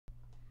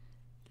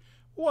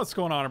What's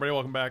going on, everybody?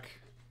 Welcome back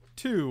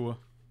to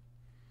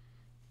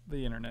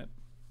the internet.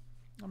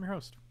 I'm your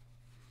host.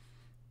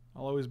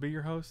 I'll always be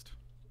your host.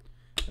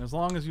 And as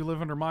long as you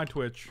live under my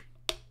Twitch,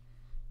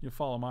 you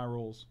follow my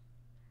rules.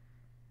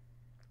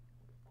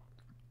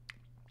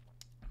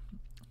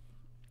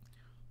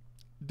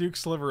 Duke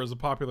Sliver is a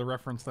popular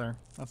reference there.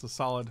 That's a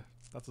solid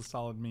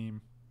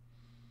meme.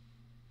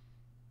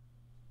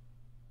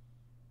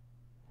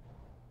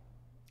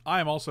 I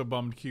am also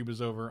bummed Cube is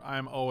over. I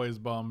am always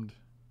bummed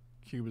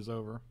Cube is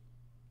over.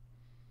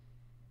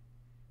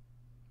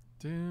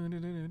 Do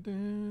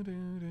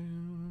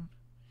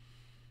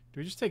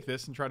we just take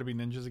this and try to be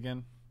ninjas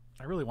again?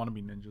 I really want to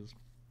be ninjas.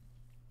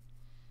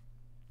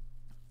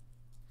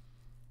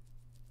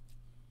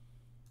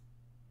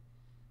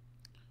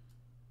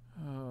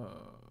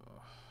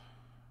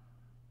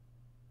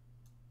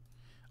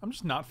 I'm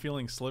just not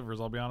feeling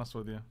slivers, I'll be honest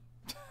with you.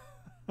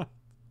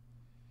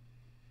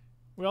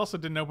 We also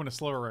didn't open a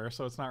sliver rare,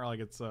 so it's not like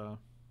it's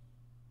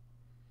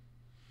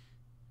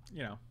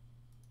you know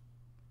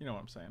what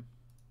I'm saying.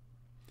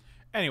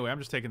 Anyway, I'm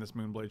just taking this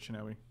Moonblade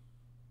Shinobi.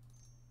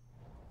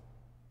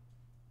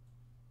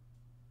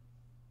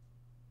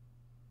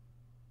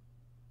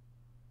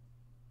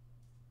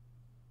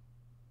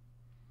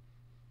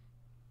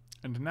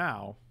 And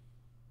now,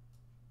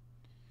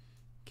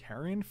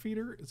 Carrion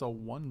Feeder is a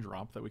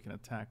 1-drop that we can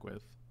attack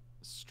with.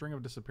 String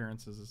of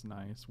Disappearances is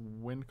nice.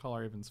 Wind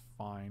Collar Even's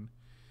fine.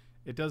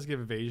 It does give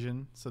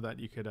evasion so that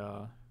you could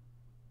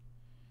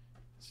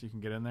so you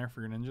can get in there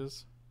for your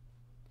ninjas.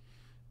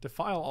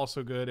 Defile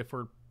also good. If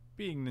we're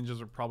being ninjas,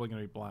 we're probably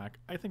going to be black.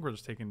 I think we're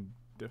just taking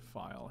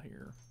Defile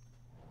here.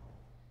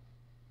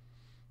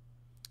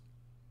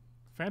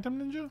 Phantom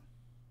Ninja?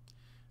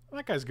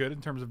 That guy's good in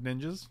terms of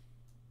ninjas.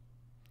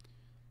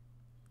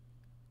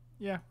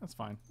 Yeah, that's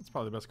fine. That's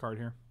probably the best card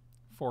here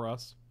for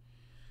us.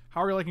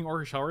 How are you liking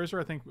Orcish Hellraiser?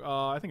 I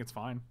think it's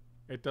fine.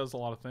 It does a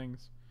lot of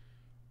things.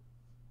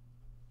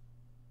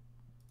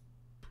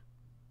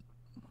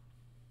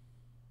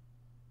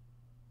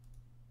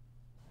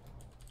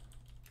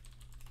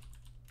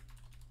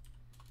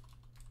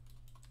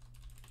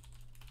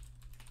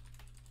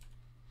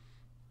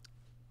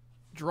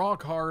 Draw a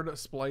card,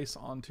 splice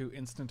onto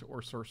instant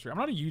or sorcery. I'm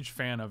not a huge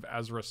fan of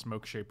Azra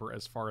Smokeshaper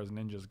as far as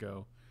ninjas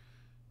go,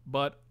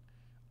 but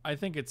I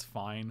think it's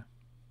fine.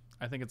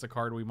 I think it's a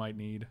card we might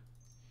need.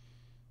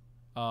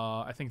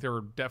 I think there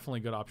were definitely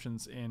good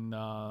options in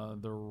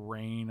the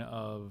reign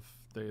of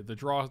the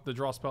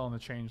draw spell and the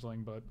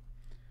changeling, but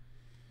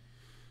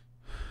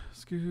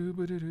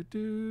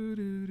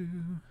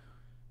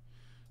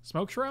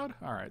Smoke Shroud?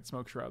 Alright,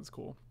 Smoke Shroud's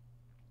cool.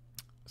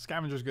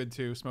 Scavenger's good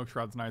too. Smoke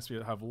Shroud's nice. We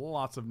have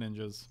lots of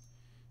ninjas.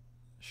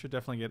 Should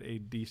definitely get a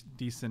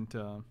decent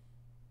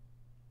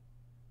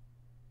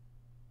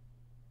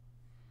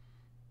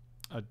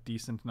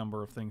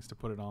number of things to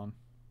put it on.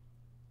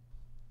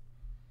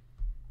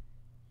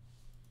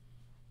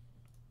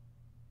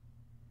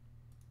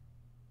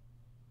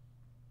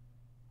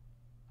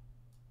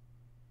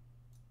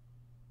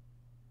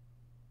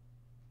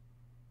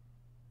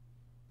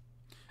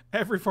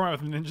 Every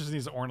format with ninjas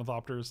needs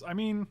ornithopters. I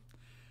mean,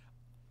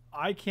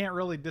 I can't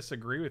really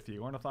disagree with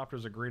you.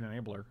 Ornithopter's a great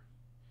enabler.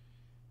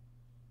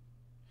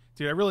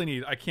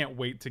 Dude, I can't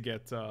wait to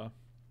get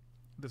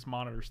this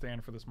monitor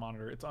stand for this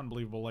monitor. It's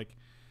unbelievable. Like,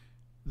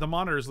 the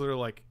monitor is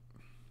literally like,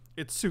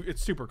 it's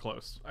super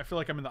close. I feel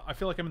like I'm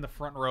in the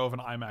front row of an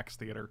IMAX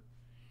theater.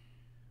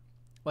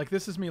 Like,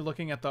 this is me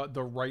looking at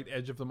the right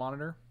edge of the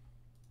monitor,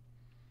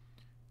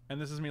 and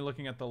this is me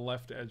looking at the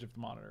left edge of the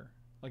monitor.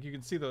 Like, you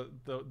can see the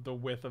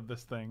width of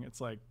this thing. It's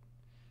like,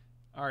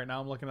 all right, now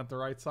I'm looking at the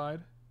right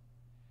side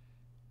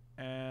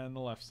and the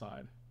left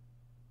side,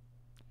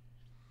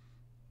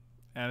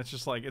 and it's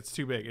just like, it's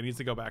too big. It needs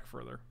to go back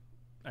further.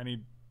 I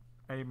need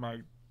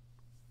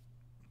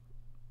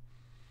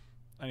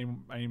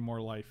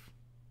more life.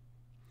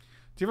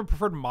 Do you have a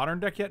preferred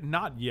modern deck yet?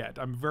 Not yet.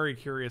 I'm very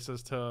curious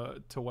as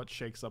to what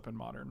shakes up in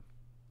modern.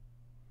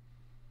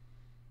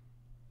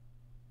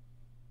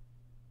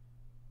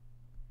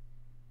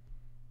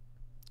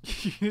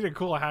 You need a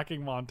cool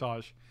hacking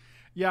montage.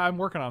 Yeah, I'm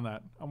working on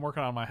that. I'm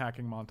working on my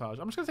hacking montage.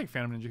 I'm just going to take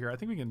Phantom Ninja here. I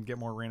think we can get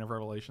more Reign of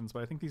Revelations,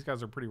 but I think these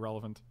guys are pretty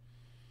relevant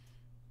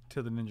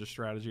to the ninja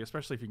strategy,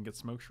 especially if you can get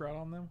Smoke Shroud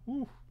on them.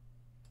 Woo.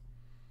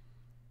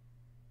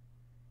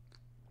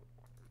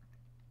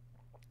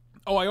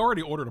 Oh, I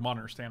already ordered a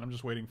monitor stand. I'm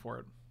just waiting for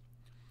it.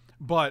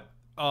 But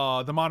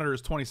the monitor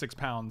is 26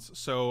 pounds,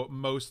 so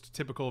most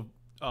typical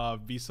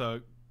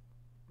Visa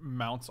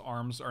mounts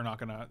arms are not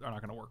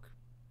gonna work.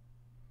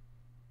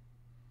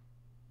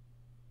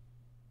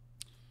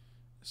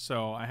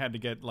 So I had to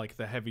get like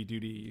the heavy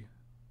duty,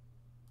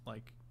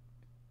 like,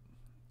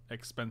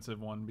 expensive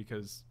one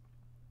because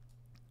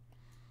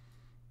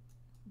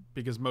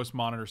most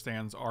monitor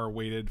stands are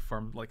weighted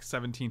from like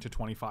 17 to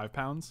 25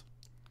 pounds.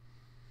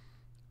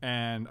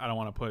 And I don't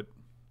want to put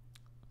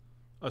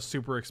a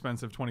super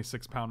expensive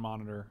 26-pound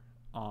monitor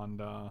on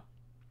a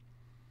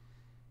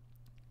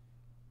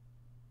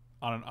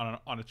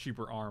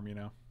cheaper arm, you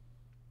know.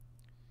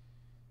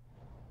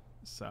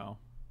 So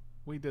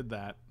We did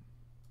that.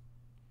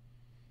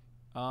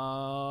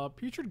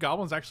 Putrid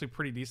Goblin's actually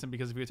pretty decent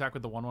because if you attack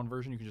with the 1/1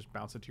 version, you can just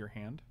bounce it to your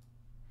hand.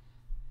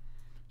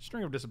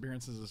 String of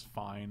Disappearances is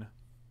fine.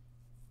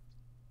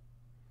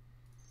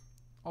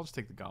 I'll just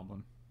take the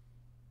Goblin.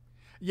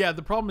 Yeah,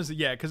 the problem is that,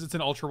 yeah, because it's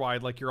an ultra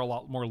wide, like, you're a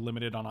lot more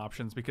limited on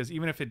options, because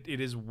even if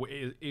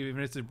even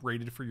if it's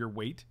rated for your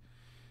weight,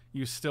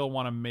 you still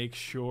want to make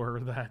sure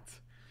that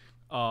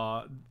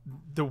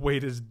the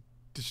weight is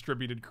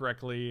distributed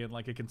correctly and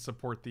like it can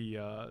support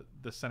the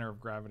center of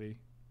gravity.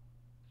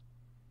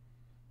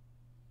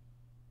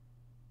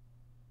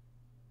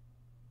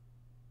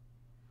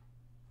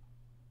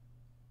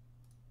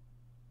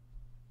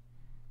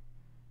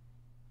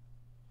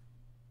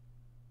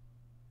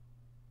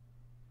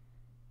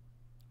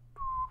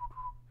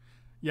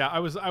 Yeah, I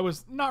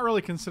was not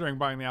really considering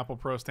buying the Apple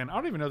Pro stand. I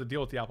don't even know the deal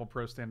with the Apple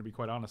Pro stand, to be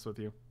quite honest with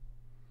you.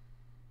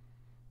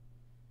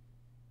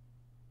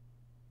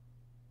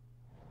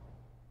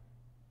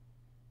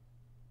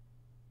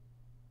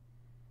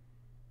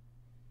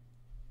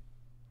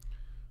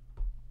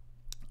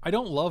 I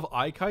don't love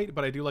iKite,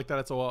 but I do like that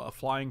it's a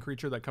flying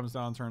creature that comes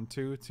down on turn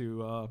 2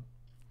 to... Oh,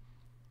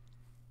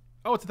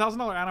 it's a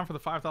 $1,000 add-on for the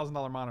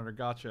 $5,000 monitor.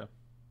 Gotcha.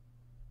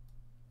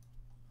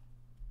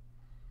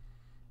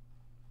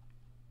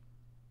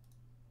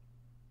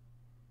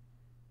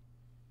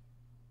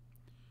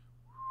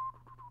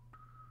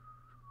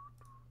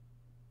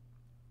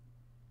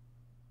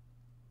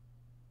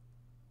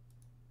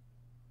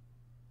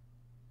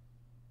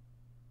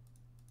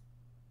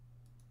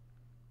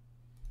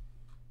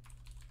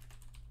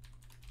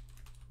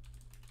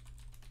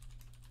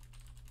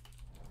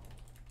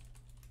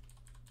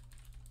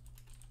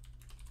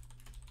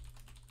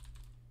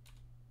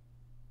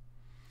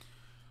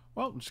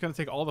 Well, I'm just going to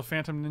take all the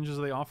Phantom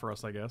Ninjas they offer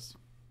us, I guess.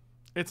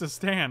 It's a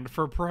stand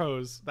for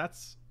pros.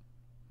 That's...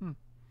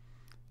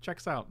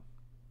 Checks out.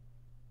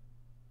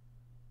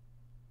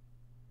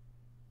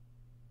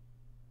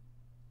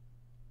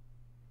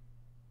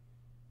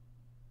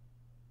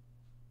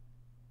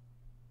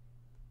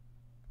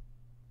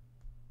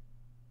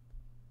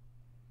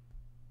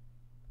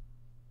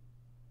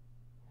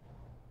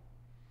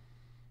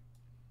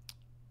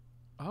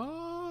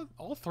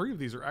 All three of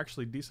these are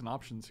actually decent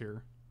options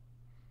here.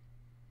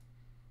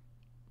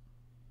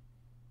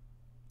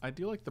 I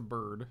do like the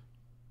bird.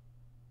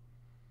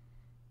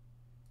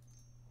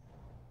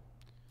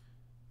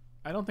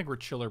 I don't think we're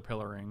chiller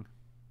pillaring.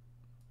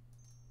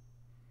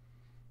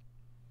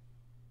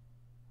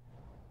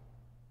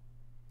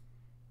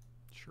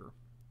 Sure.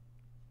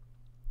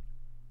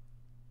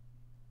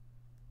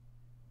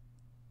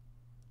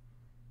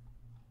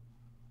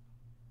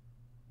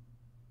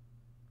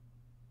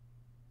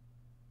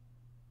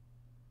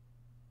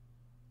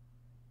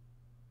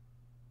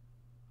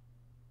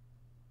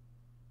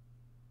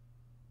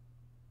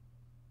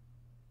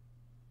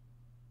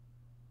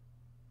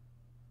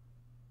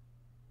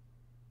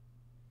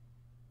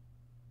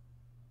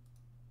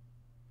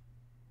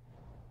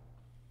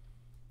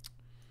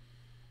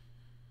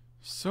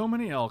 So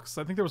many elks.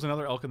 I think there was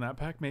another elk in that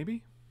pack,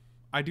 maybe?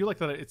 I do like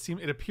that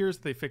it appears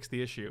that they fixed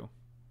the issue.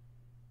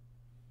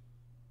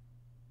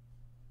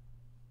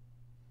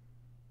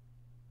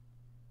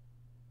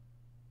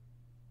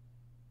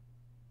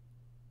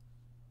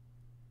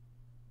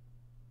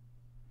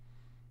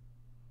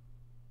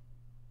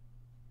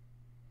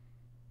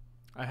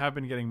 I have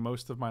been getting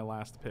most of my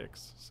last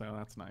picks, so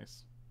that's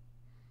nice.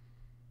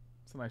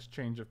 It's a nice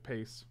change of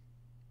pace.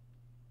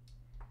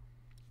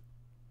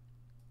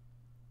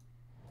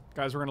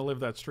 Guys, we're going to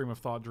live that stream of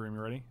thought dream.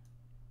 You ready?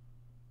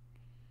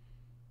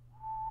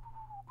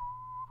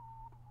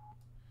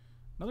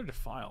 Another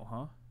Defile,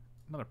 huh?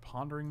 Another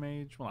Pondering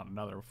Mage? Well, not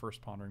another,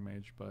 first Pondering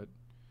Mage, but...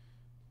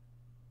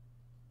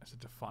 Is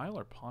it Defile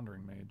or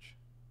Pondering Mage?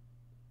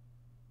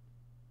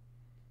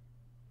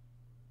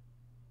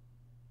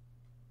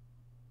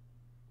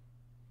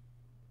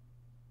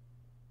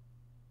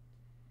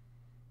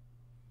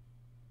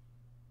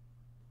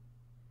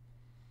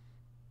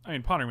 I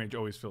mean, Pondering Mage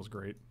always feels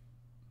great.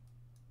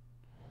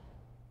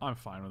 I'm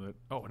fine with it.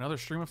 Oh, another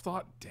Stream of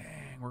Thought?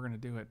 Dang, we're going to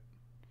do it.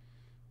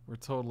 We're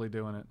totally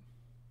doing it.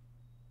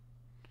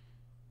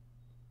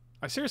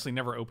 I seriously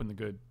never open the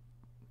good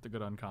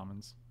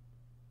uncommons.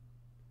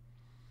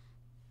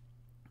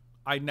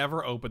 I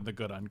never open the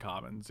good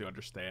uncommons, you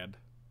understand.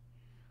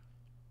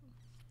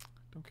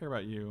 Don't care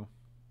about you.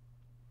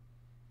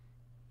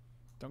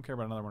 Don't care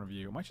about another one of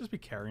you. It might just be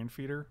Carrion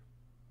Feeder.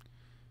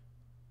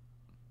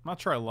 I'm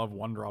not sure I love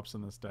 1-drops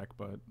in this deck,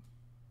 but...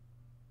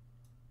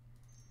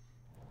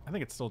 I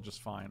think it's still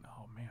just fine.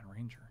 Oh, man,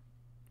 Ranger.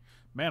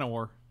 Man of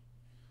War.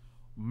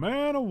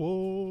 Man of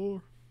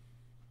War.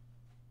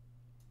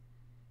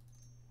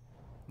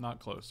 Not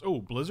close. Oh,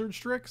 Blizzard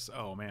Strix?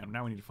 Oh, man.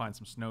 Now we need to find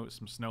some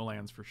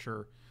snowlands for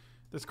sure.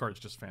 This card's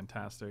just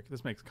fantastic.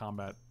 This makes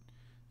combat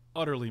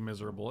utterly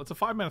miserable. It's a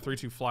 5-mana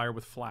 3/2 flyer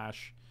with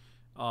flash.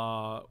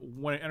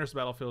 When it enters the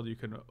battlefield, you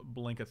can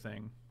blink a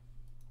thing.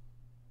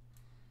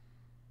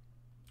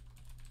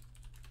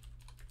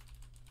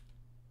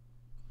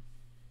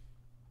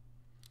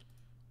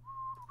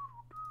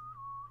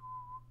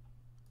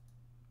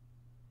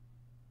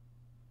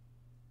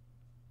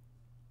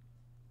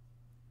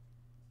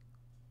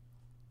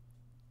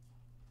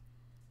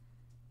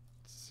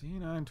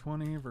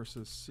 C920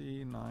 versus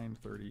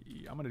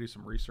C930E. I'm going to do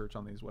some research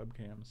on these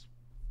webcams.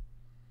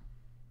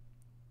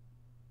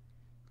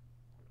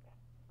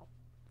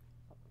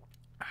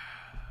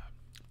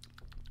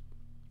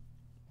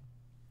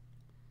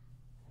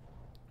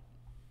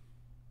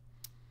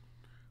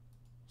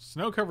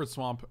 Snow-covered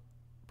swamp,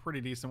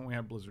 pretty decent when we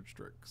have blizzard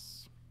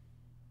strix.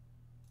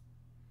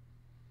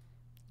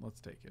 Let's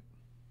take it.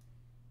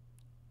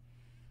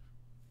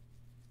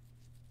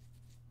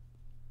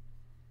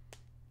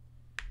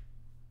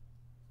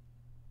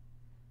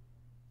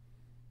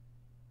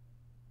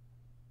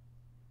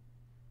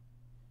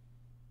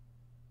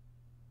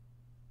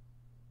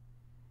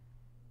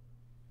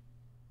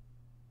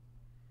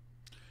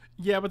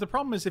 Yeah, but the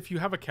problem is if you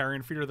have a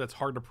carrion feeder that's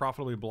hard to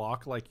profitably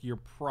block, like, you're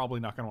probably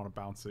not going to want to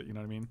bounce it, you know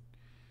what I mean?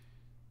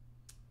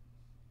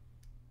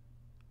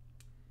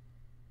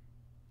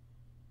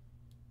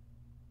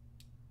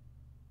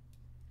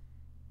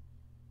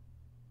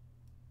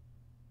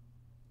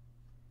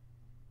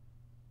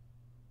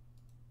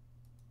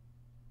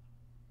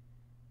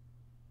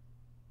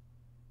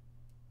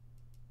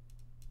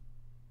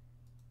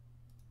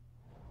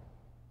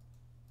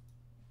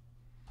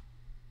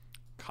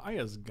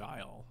 Kaya's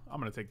Guile. I'm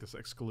going to take this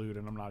exclude,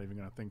 and I'm not even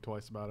going to think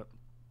twice about it.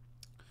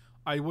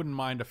 I wouldn't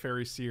mind a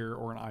Fairy Seer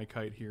or an Eye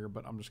Kite here,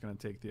 but I'm just going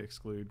to take the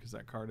exclude because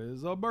that card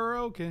is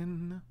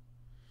broken.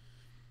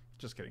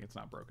 Just kidding. It's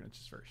not broken. It's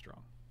just very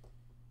strong.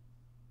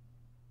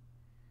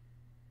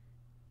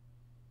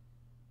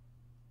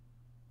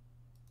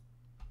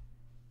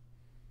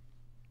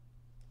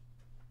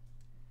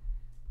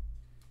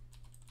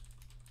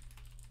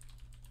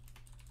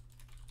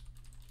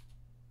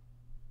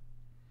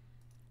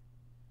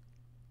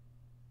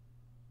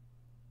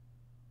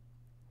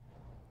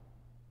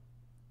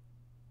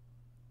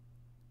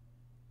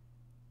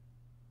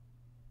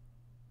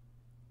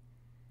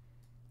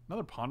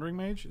 Another Pondering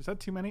Mage? Is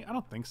that too many? I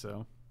don't think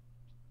so.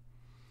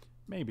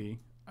 Maybe.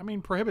 I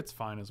mean, Prohibit's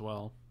fine as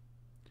well.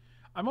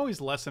 I'm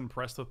always less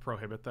impressed with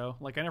Prohibit, though.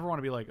 Like, I never want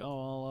to be like,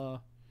 oh,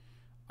 well,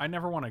 I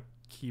never want to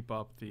keep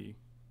up the...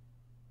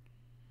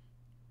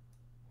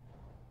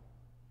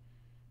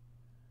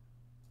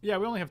 Yeah,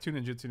 we only have two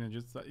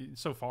ninjas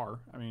so far.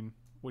 I mean,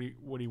 what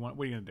do you want?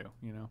 What are you gonna do?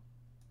 You know.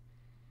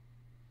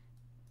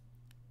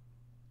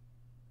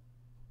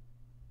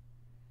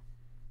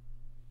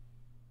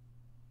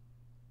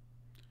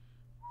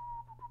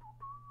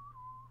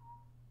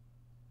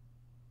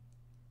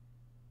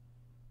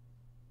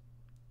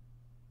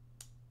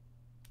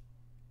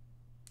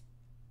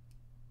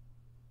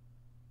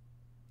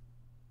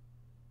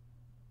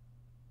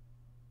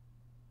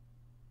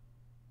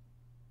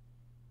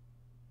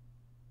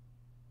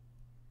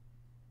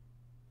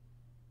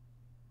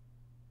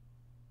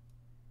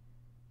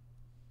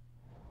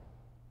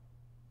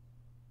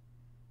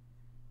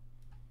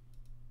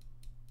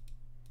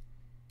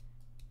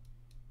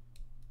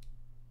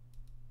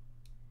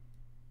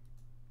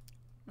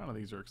 None of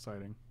these are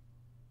exciting.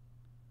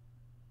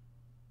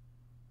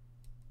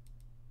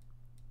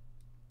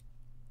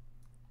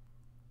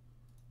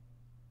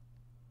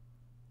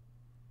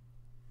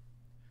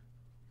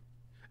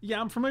 Yeah,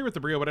 I'm familiar with the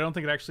Brio, but I don't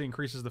think it actually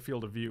increases the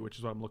field of view, which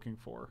is what I'm looking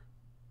for.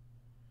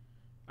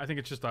 I think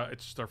it's just our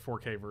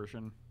 4K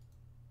version.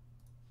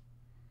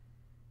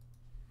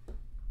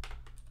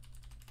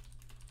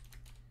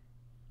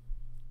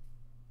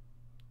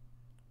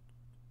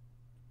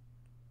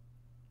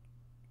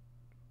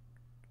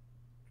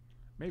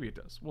 Maybe it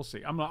does. We'll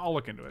see. I'll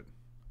look into it.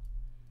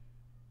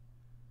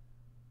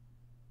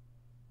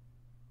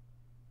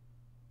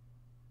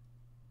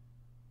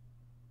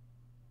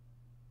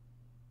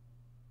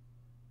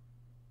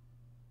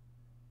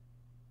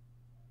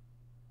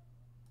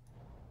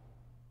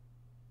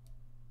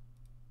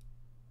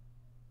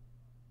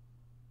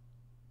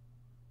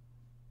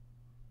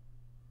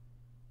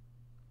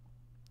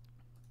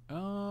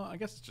 I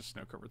guess it's just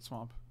snow-covered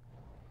swamp.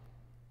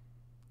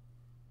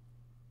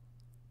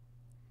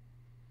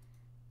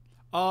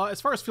 As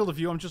far as field of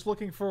view, I'm just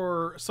looking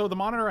for... So the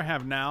monitor I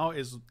have now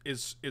is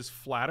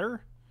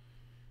flatter.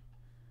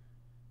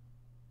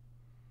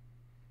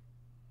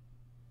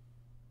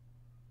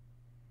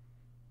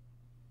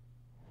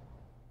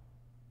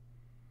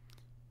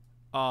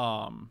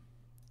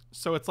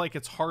 So it's like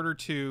it's harder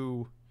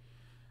to...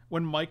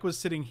 When Mike was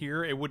sitting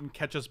here, it wouldn't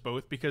catch us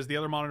both because the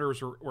other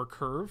monitors were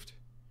curved.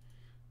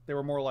 They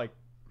were more like...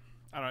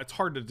 I don't know.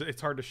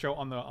 It's hard to show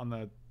on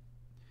the...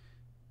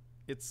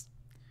 It's...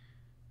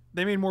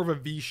 They made more of a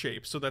V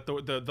shape so that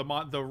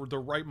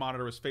the right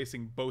monitor was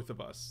facing both of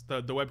us.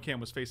 The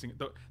webcam was facing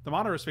the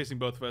monitor was facing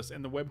both of us,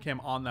 and the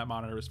webcam on that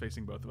monitor is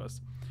facing both of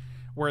us.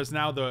 Whereas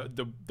now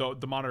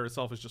the monitor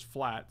itself is just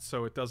flat,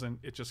 so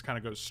it just kind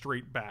of goes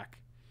straight back.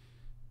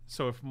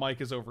 So if Mike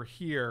is over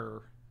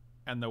here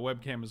and the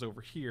webcam is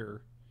over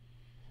here,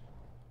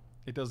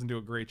 it doesn't do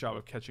a great job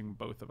of catching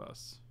both of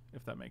us,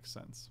 if that makes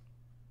sense.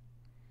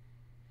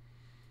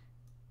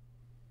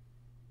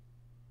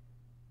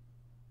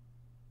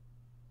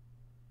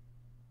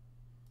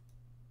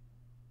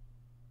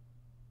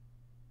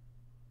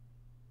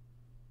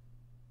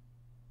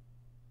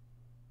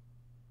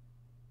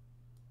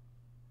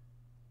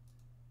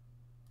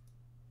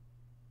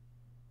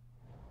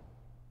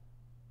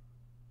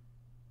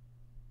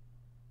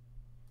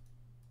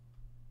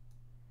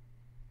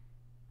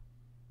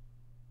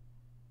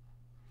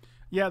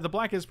 Yeah, the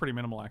black is pretty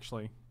minimal,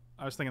 actually.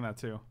 I was thinking that,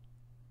 too.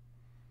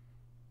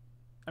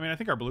 I mean, I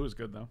think our blue is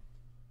good, though.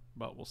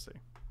 But we'll see.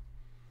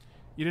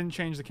 You didn't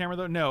change the camera,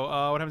 though? No.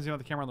 What happens if you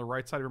want the camera on the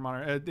right side of your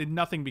monitor?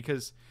 Nothing,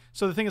 because...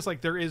 So the thing is,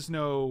 like, there's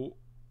no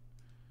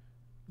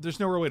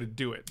real way to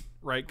do it,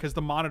 right? Because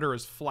the monitor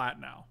is flat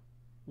now.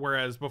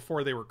 Whereas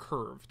before they were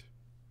curved.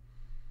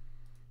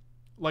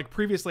 Like,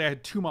 previously I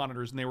had two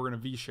monitors and they were in a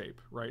V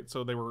shape, right?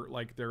 So they were,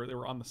 like, they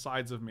were on the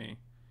sides of me.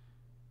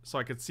 So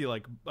I could see,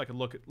 like, I could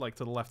look at, like,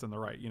 to the left and the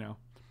right, you know?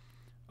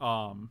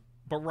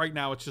 But right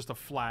now it's just a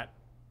flat,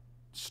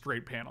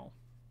 straight panel.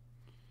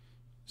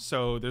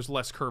 So there's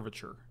less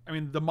curvature. I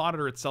mean, the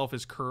monitor itself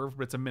is curved,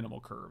 but it's a minimal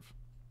curve.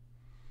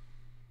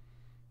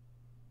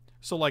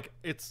 So, like,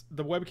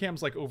 the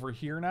webcam's, like, over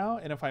here now,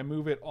 and if I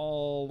move it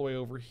all the way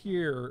over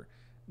here,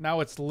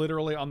 now it's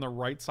literally on the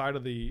right side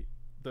of the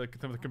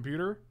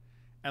computer,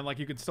 and, like,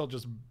 you can still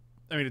just...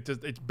 I mean,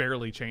 it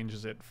barely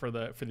changes it for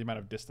the amount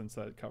of distance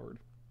that it covered.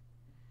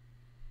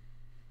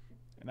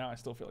 And now I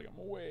still feel like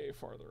I'm way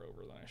farther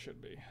over than I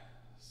should be.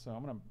 So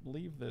I'm going to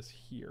leave this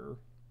here.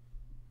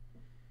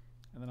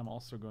 And then I'm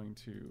also going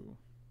to...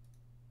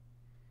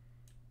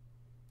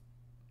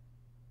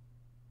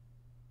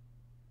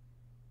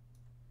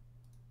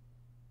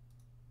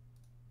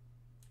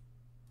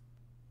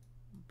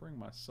 bring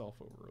myself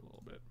over a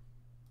little bit.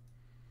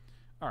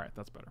 All right,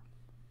 that's better.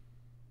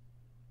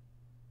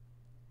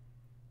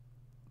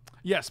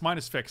 Yes, mine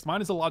is fixed. Mine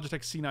is a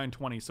Logitech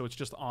C920, so it's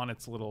just on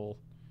its little...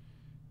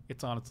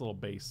 It's on its little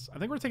base. I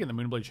think we're taking the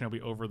Moonblade Shinobi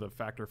over the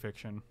Factor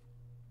Fiction.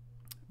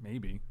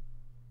 Maybe.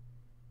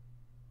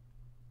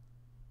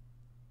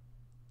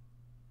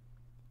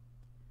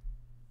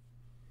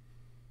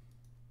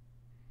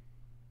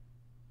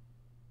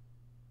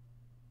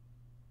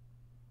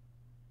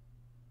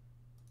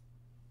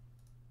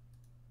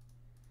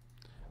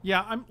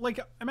 Yeah,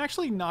 I'm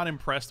actually not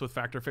impressed with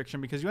Factor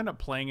Fiction because you end up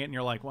playing it and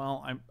you're like,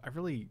 well, I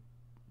really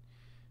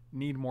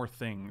need more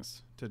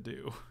things to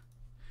do.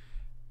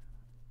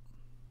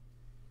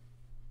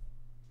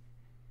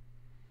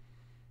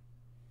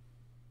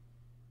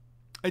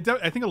 I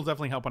think it'll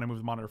definitely help when I move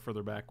the monitor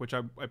further back, which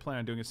I plan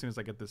on doing as soon as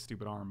I get this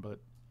stupid arm, but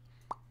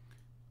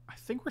I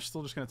think we're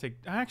still just going to take...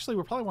 Actually,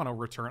 we'll probably want to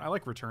return. I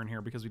like return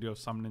here because we do have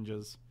some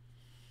ninjas.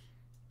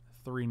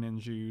 3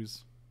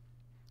 ninjas.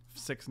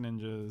 6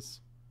 ninjas.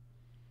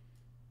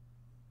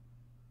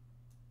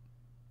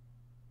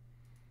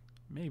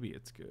 Maybe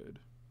it's good.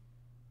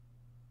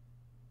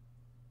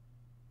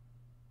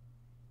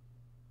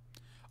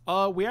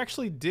 We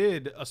actually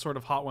did a sort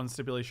of Hot One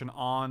stipulation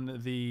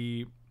on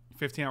the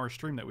 15-hour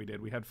stream that we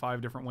did. We had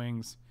 5 different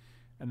wings,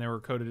 and they were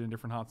coated in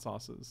different hot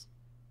sauces.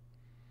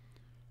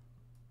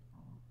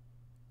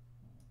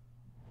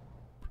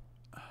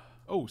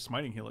 Oh,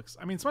 Smiting Helix.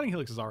 I mean, Smiting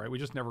Helix is all right. We're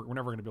never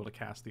going to be able to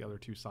cast the other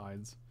 2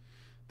 sides.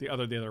 The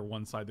other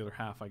one side, the other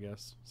half, I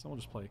guess. So we'll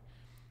just play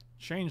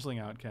Changeling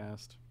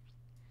Outcast,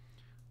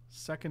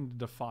 Second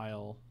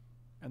Defile,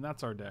 and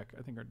that's our deck.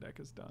 I think our deck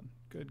is done.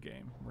 Good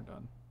game. We're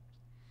done.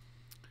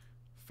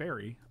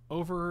 Fairy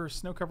over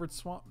Snow-Covered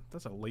Swamp.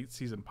 That's a late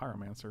season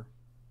Pyromancer.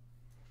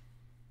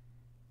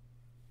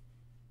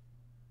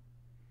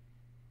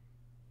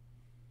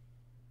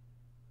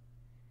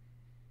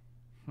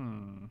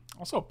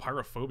 Also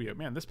Pyrophobia.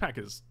 Man, this pack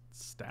is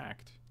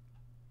stacked.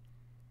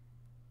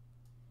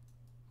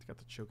 It's got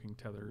the Choking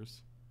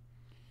Tethers.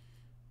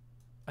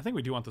 I think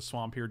we do want the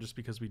Swamp here just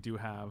because we do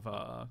have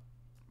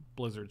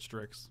Blizzard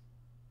Strix.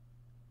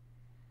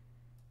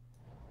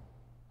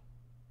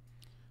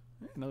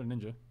 Another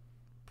ninja.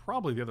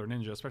 Probably the other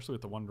ninja, especially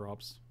with the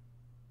 1-drops.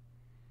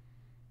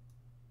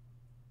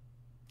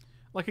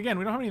 Like, again,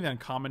 we don't have any of the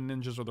uncommon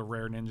ninjas or the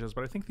rare ninjas,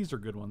 but I think these are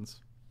good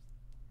ones.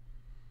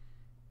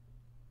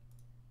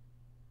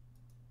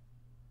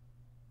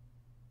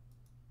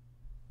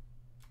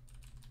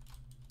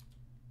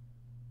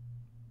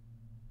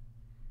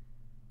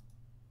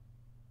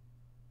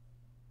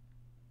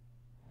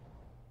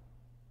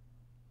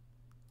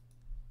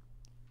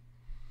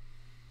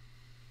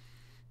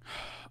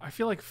 I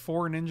feel like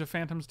 4 Ninja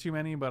Phantoms too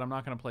many, but I'm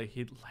not going to play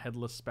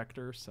Headless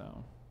Spectre,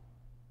 so...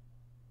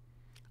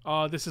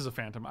 this is a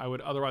Phantom.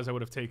 Otherwise I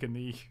would have taken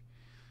the...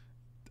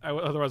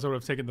 Otherwise I would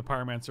have taken the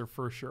Pyromancer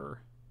for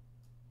sure.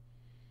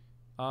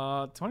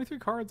 23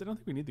 cards. I don't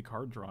think we need the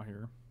card draw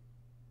here.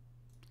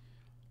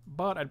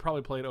 But I'd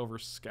probably play it over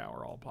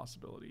Scour All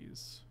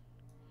Possibilities.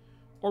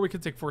 Or we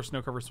could take 4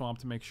 Snow-Covered Swamp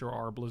to make sure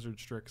our Blizzard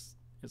Strix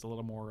is a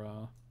little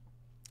more...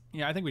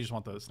 Yeah, I think we just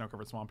want the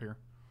Snow-Covered Swamp here.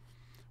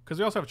 Because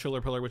we also have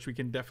Chiller Pillar, which we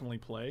can definitely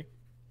play.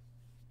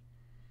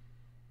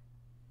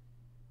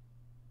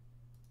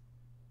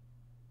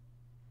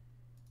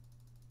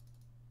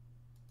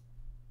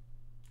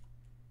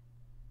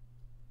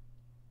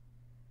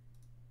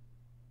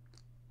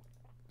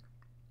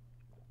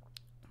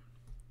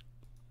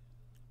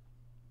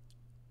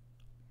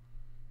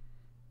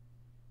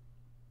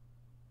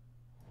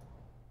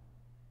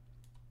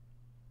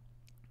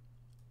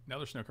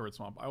 Another Snow-Covered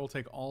Swamp. I will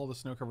take all the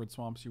Snow-Covered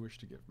Swamps you wish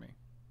to give me.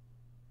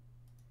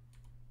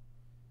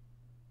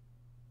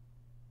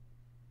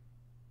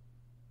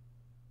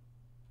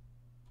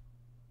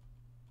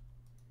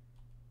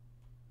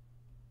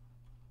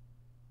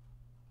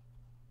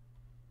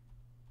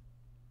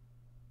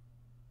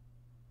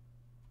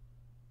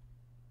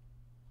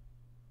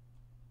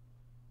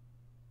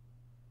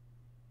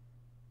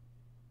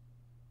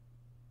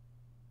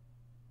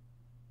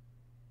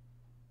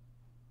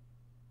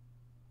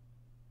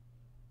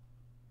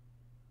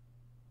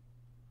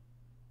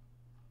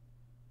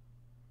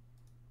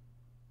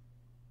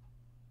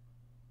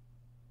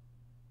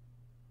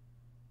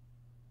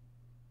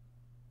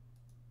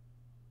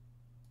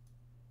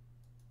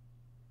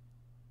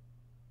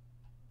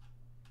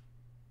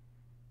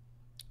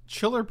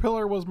 Chiller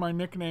Pillar was my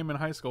nickname in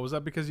high school. Was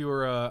that because you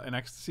were an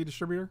ecstasy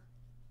distributor?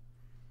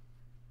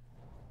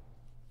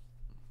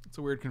 It's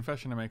a weird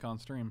confession to make on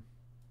stream.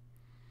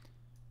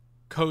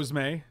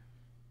 Cosme.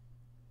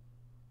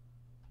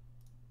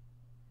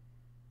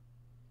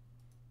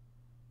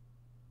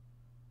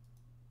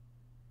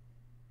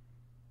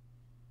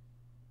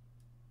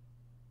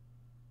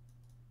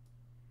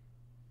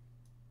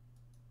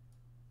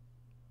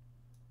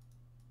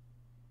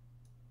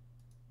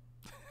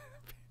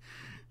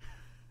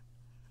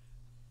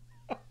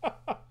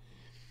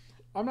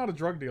 I'm not a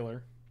drug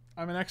dealer.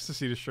 I'm an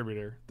ecstasy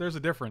distributor. There's a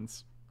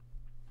difference.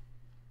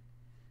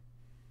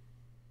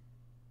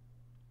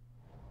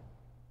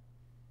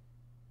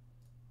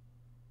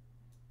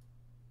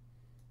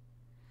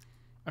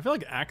 I feel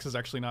like Axe is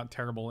actually not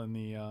terrible in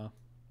the,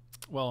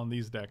 well, in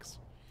these decks.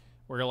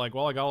 Where you're like,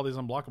 well, I got all these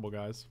unblockable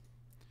guys.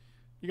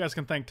 You guys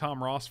can thank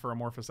Tom Ross for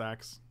Amorphous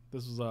Axe.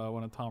 This was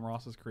one of Tom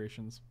Ross's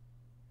creations.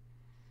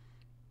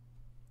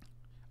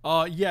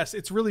 Yes,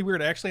 it's really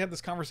weird. I actually had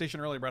this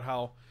conversation earlier about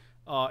how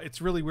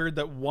it's really weird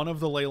that one of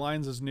the ley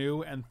lines is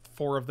new and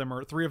three of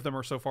them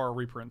are so far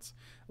reprints.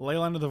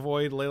 Leyline of the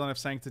Void, Leyline of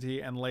Sanctity,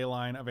 and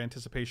Leyline of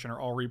Anticipation are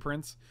all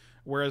reprints,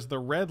 whereas the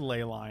red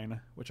leyline,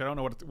 which I don't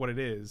know what it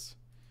is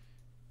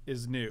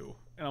new.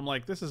 And I'm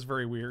like, this is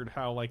very weird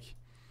how like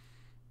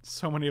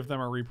so many of them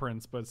are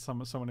reprints, but so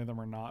many of them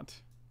are not.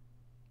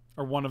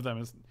 Or one of them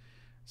is,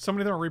 so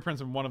many of them are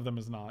reprints and one of them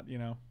is not, you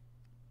know?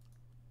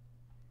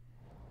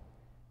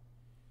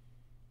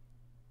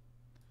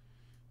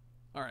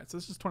 Alright, so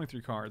this is 23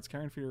 cards.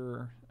 Carrion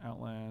Fear,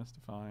 Outlast,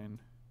 Define,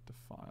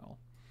 Defile.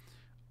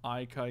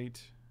 Eye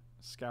Kite,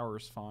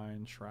 Scour's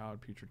Fine,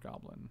 Shroud, Putrid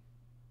Goblin.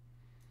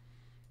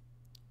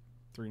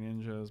 3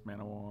 Ninjas,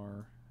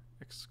 Manowar,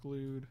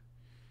 Exclude,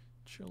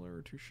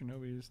 Chiller, 2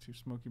 Shinobis, 2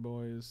 Smoky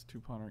Boys, 2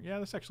 Punter. Yeah,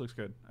 this actually looks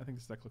good. I think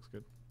this deck looks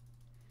good.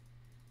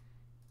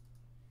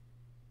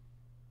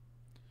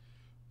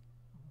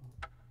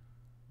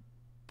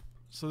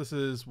 So this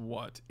is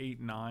what?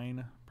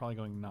 8-9? Probably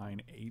going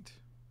 9-8.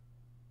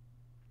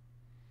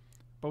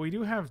 But we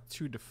do have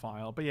 2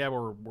 Defile. But yeah,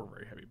 we're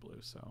very heavy blue,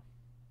 so.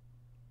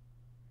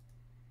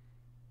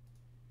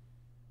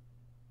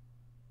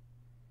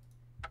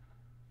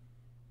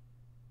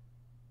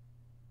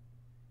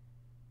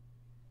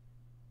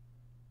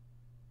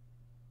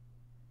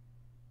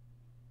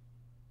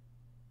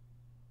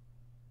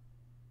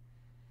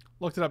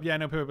 Looked it up. Yeah,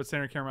 no pivot, but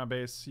standard camera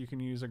base. You can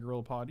use a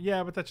Gorilla Pod.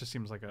 Yeah, but that just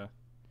seems like a...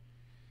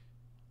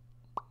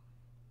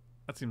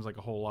 That seems like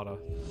a whole lot of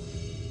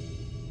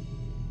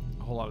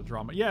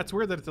drama. Yeah, it's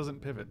weird that it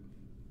doesn't pivot.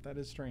 That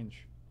is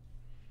strange.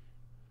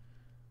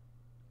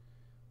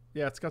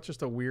 Yeah, it's got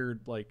just a weird,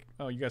 like...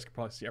 Oh, you guys could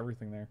probably see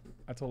everything there.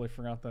 I totally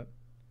forgot that.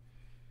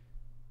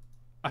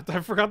 I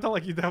forgot that,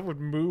 like, that would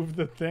move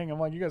the thing. I'm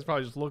like, you guys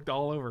probably just looked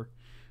all over.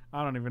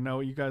 I don't even know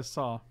what you guys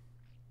saw.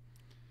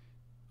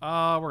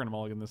 We're going to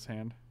mulligan this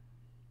hand.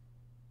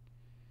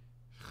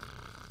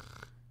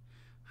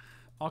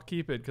 I'll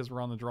keep it because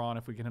we're on the draw, and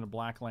if we can hit a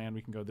black land,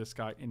 we can go this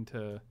guy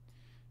into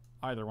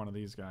either one of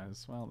these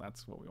guys. Well,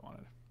 that's what we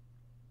wanted.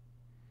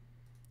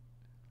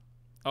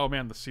 Oh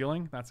man, the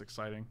ceiling? That's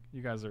exciting.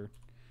 You guys are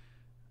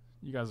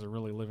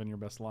really living your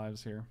best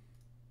lives here.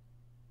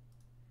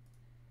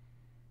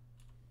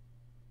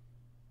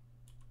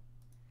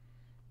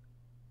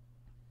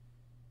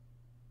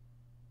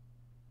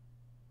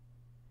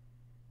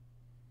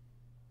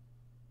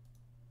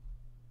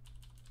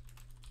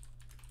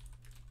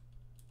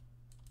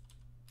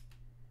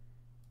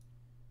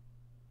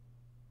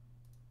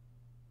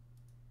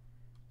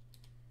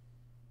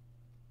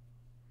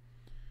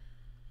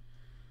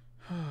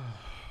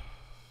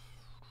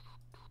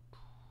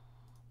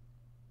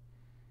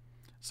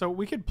 So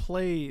we could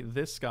play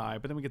this guy,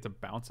 but then we get to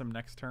bounce him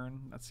next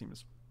turn. That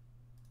seems...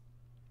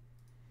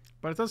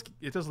 But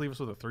it does leave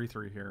us with a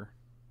 3/3 here.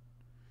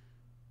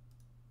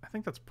 I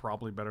think that's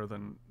probably better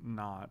than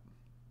not.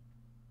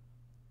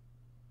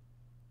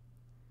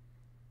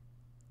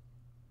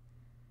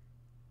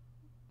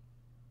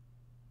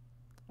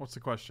 What's the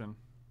question?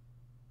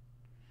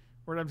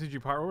 Where was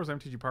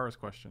MTG Pyro's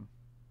question?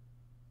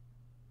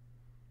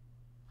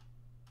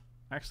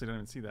 I actually don't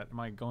even see that. Am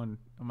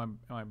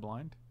I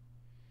blind?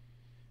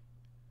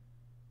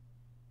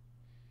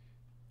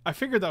 I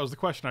figured that was the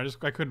question.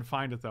 I couldn't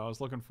find it though. I was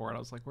looking for it. I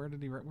was like, where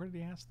did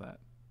he ask that?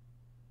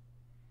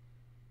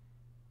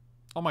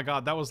 Oh my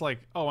god, that was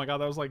like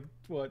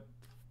what,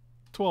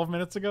 12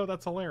 minutes ago?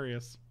 That's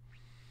hilarious.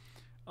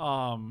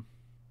 I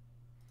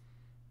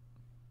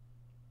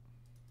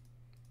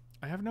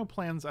have no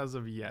plans as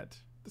of yet.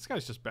 This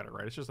guy's just better,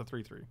 right? It's just a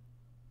 3/3.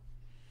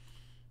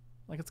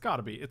 Like it's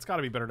gotta be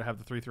better to have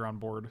the 3/3 on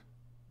board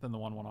than the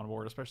 1/1 on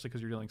board, especially because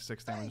you're dealing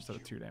 6 damage instead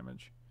of 2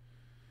 damage.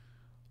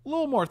 A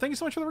little more. Thank you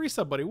so much for the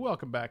resub, buddy.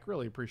 Welcome back.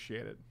 Really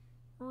appreciate it.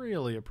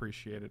 Really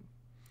appreciate it.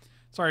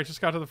 Sorry, I just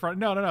got to the front.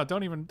 No.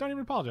 Don't even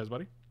apologize,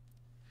 buddy.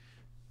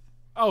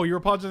 Oh, you're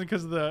apologizing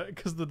because of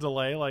the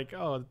delay? Like,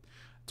 oh,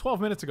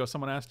 12 minutes ago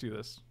someone asked you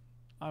this.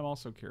 I'm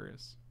also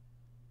curious.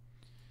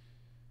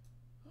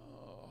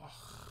 Oh,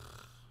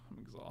 I'm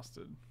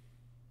exhausted.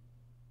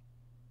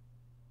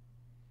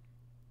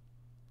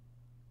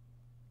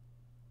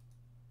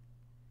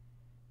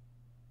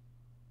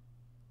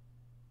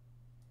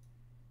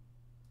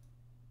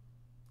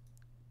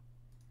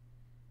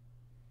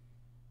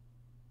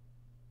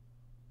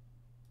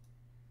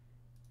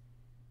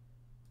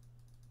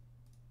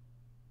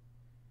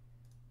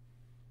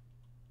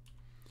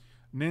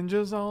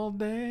 Ninjas all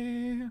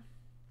day.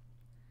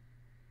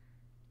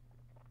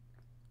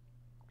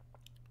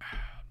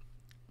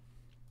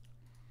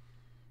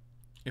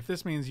 If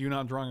this means you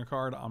not drawing a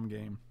card, I'm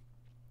game.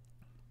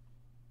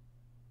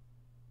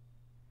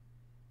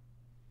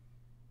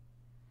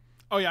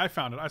 Oh yeah, I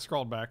found it. I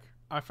scrolled back.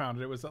 I found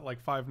it. It was at like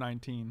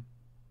 519.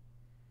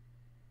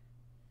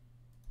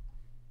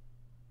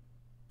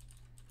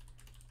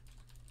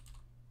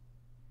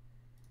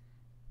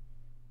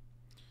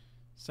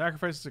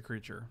 Sacrifices a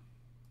creature.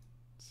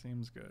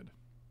 Seems good.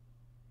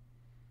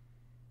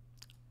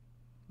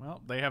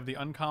 Well, they have the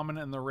uncommon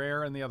and the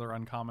rare and the other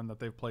uncommon that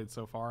they've played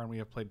so far, and we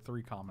have played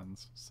 3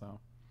 commons, so.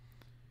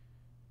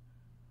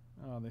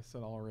 Oh, they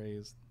said all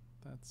raised.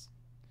 That's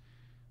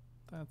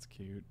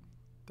cute.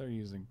 They're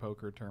using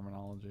poker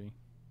terminology.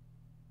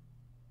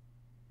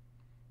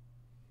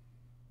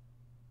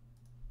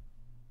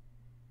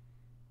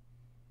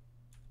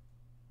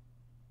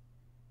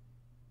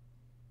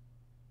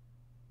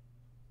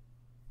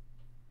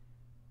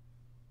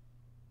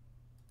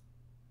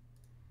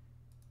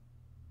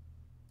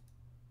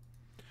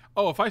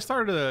 Oh, if I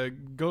started a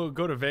go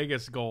to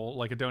Vegas goal,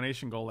 like a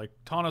donation goal, like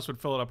Tanos would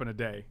fill it up in a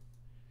day.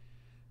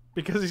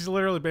 Because he's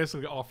literally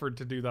basically offered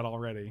to do that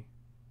already.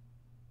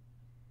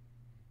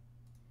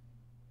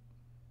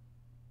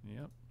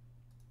 Yep.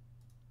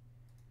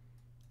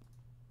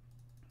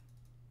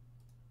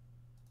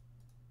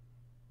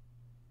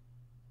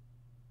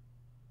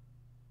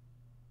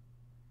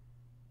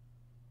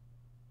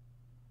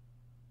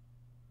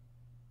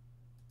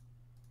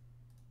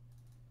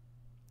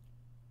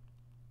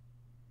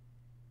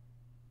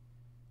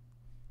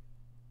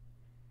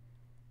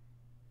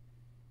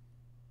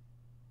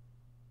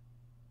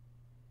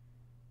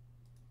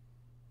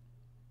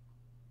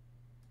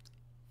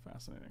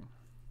 Fascinating.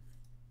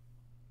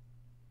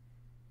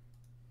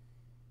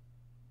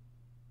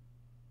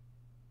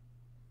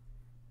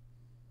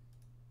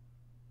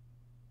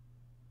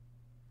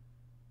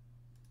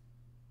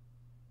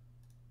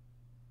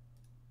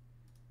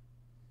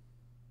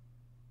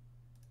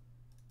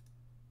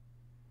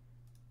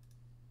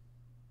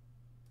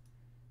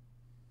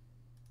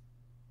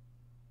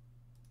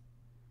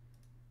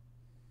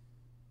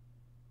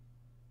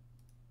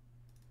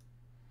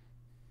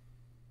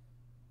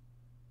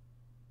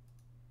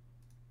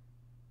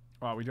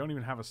 Wow, we don't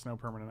even have a snow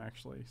permanent,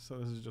 actually. So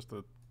this is just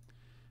a...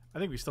 I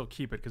think we still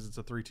keep it because it's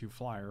a 3/2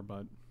 flyer,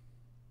 but...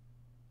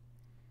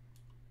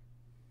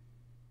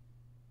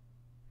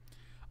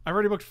 I've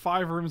already booked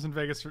 5 rooms in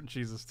Vegas for...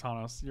 Jesus,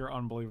 Tanos. You're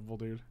unbelievable,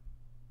 dude.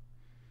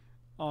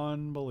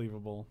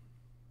 Unbelievable.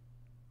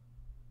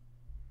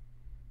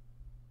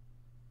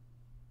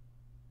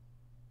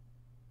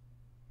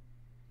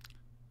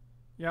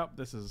 Yep,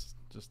 this is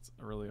just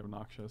really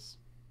obnoxious.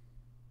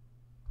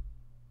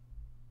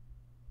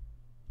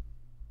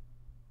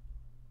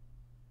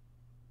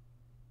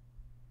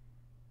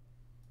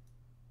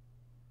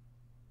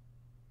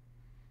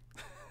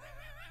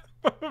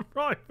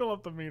 Probably fill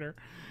up the meter.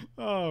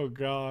 Oh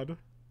god.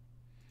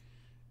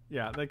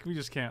 Yeah, like we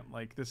just can't,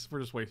 like, this, we're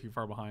just way too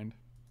far behind.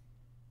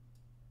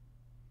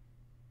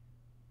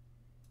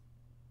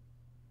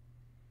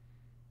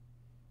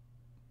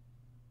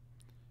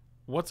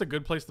 What's a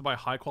good place to buy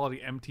high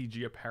quality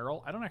MTG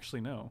apparel? I don't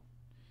actually know.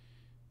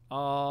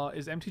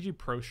 Is MTG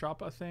Pro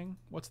Shop a thing?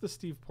 What's the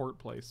Steve Port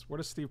place? Where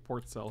does Steve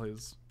Port sell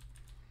his?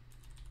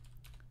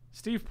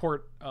 Steve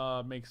Port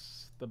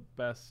makes the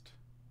best.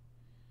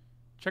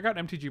 Check out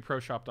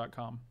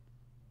mtgproshop.com.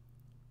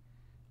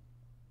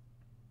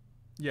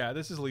 Yeah,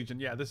 this is Legion.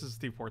 Yeah, this is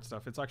Steve Port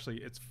stuff. It's actually,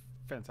 it's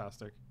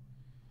fantastic.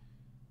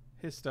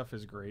 His stuff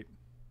is great.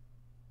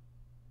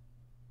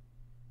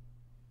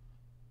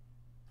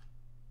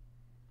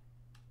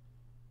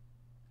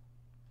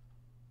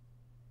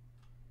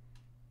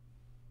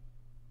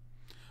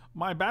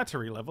 My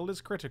battery level is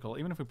critical.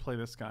 Even if we play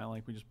this guy,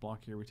 like we just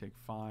block here, we take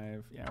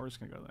 5. Yeah, we're just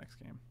going to go to the next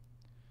game.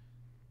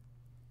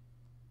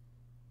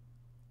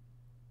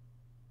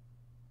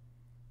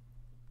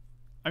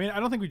 I mean,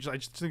 I don't think I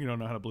just think we don't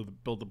know how to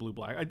build the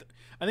blue-black.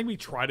 I think we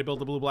try to build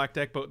the blue-black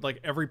deck, but like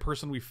every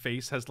person we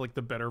face has like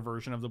the better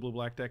version of the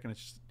blue-black deck, and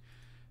it's just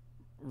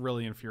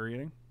really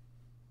infuriating.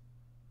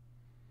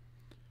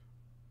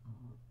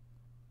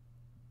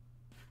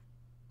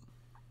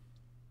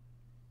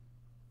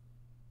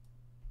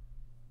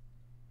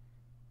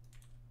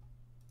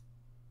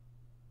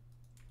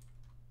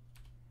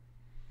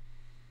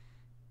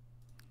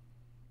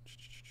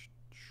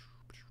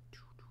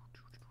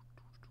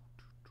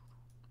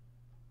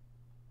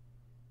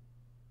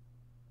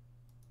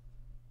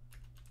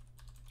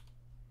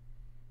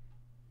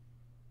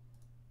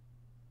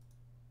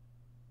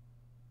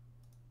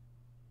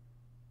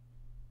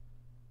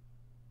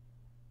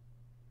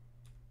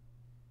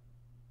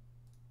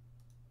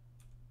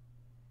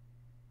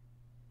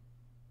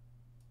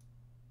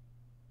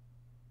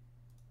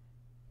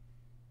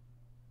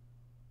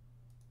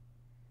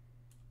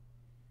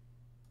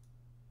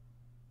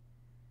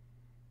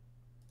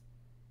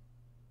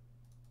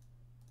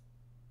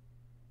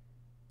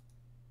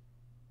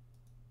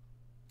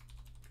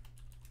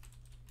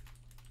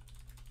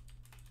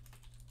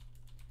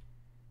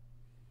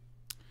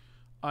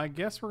 I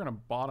guess we're gonna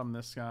bottom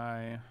this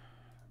guy.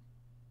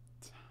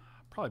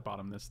 Probably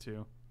bottom this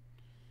too.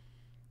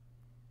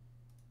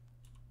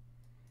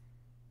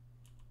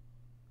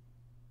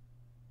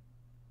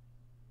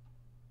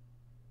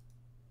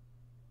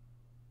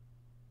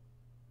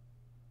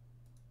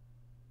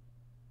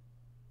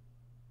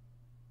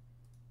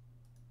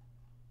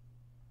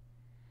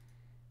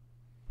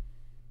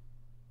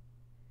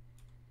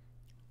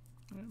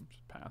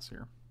 Just pass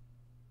here.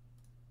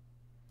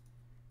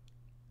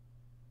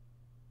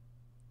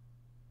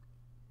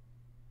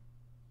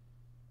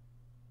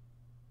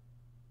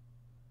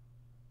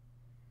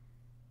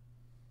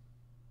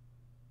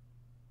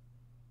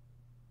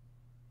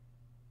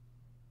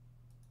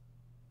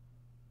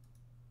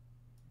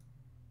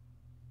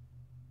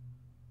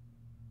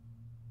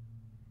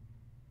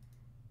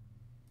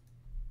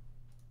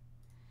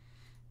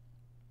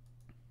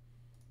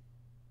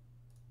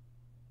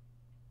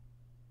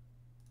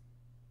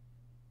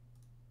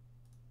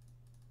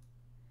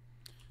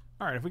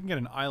 All right, if we can get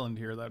an island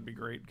here, that'd be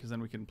great, because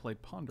then we can play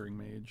Pondering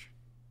Mage.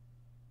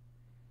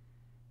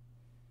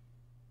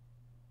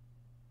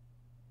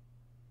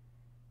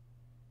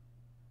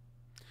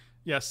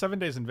 Yeah, 7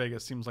 days in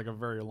Vegas seems like a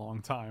very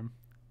long time.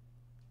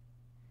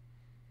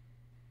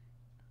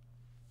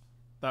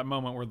 That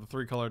moment where the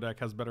 3-color deck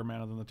has better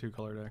mana than the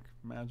 2-color deck.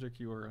 Magic,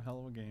 you are a hell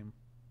of a game.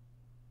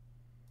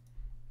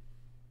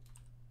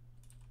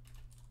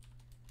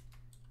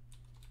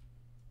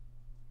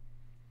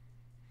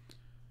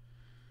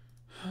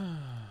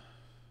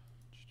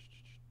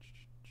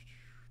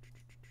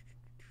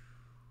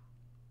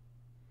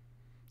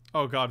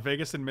 Oh god,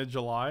 Vegas in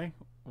mid-July?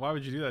 Why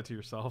would you do that to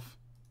yourself?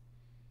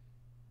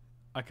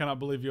 I cannot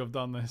believe you have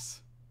done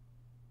this.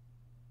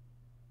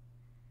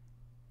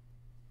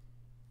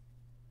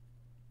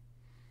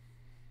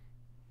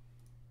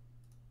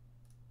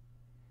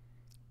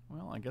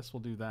 Well, I guess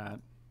we'll do that.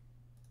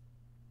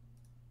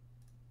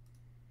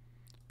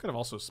 Could have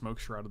also smoke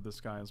shrouded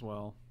this guy as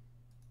well.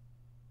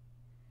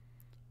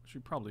 Which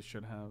we probably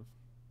should have.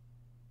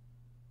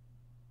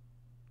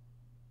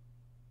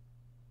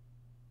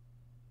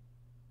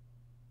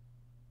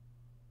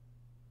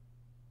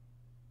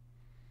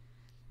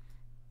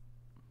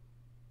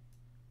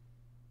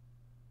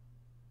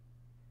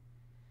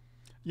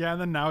 Yeah,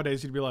 and then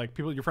nowadays you'd be like,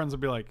 your friends would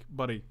be like,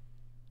 buddy,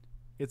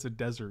 it's a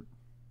desert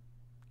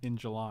in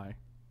July.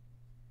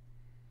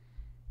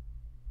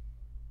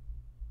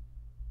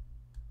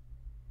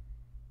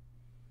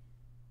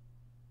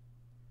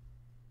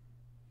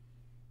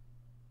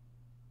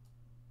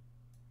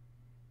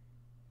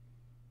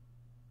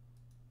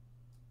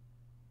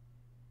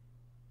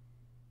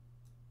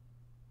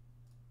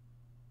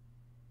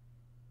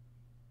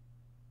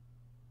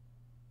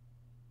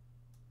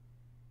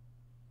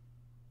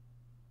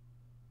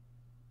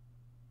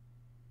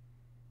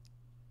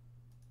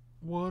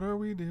 What are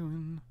we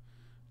doing?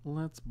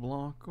 Let's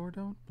block or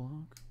don't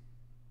block.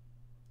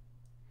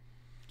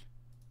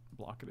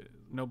 Block it is.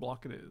 No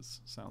block it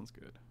is. Sounds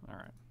good. All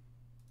right.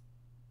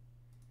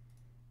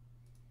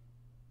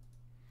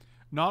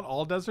 Not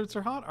all deserts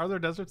are hot? Are there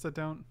deserts that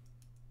don't?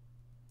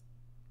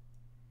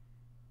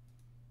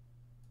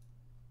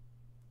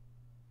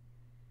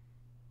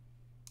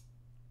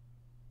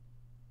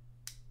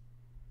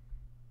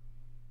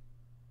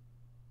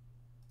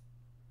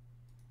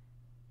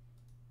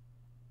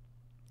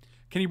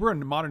 Can you brew a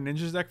Modern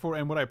Ninjas deck for,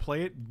 and would I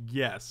play it?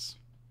 Yes.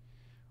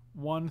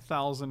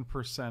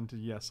 1000%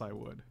 yes, I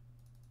would.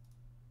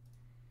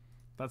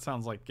 That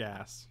sounds like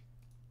gas.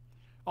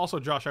 Also,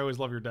 Josh, I always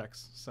love your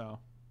decks, so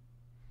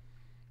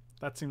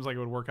that seems like it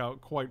would work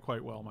out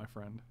quite well, my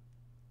friend.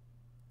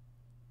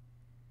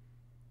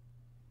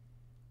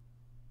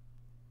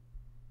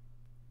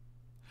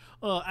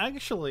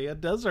 Actually, a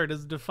desert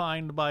is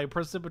defined by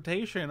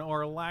precipitation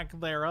or lack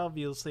thereof,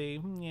 you see.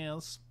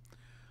 Yes.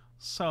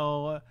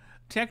 So,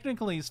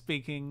 technically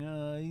speaking,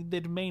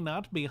 it may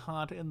not be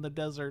hot in the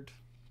desert.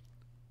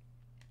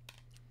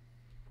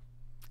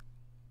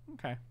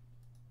 Okay.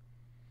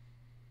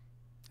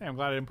 Hey, I'm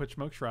glad I didn't put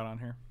Smoke Shroud on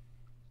here.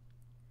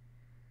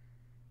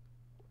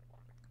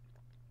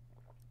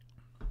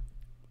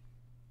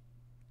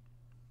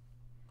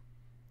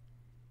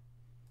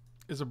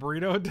 Is a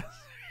burrito a desert?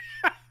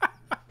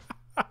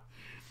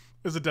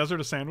 Is a desert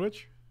a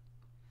sandwich?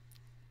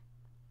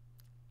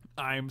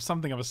 I'm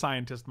something of a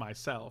scientist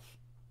myself.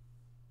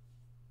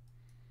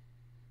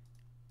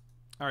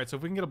 Alright, so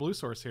if we can get a blue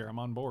source here, I'm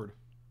on board.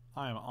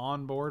 I am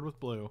on board with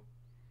blue.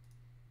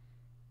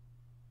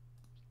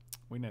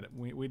 We knit it.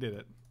 We did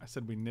it. I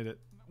said we knit it.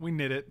 We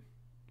knit it.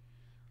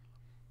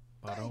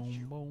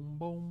 Boom, boom,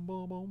 boom,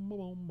 boom, boom,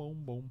 boom,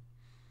 boom, boom.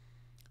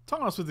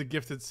 Thomas with the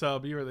gifted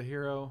sub. You are the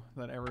hero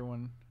that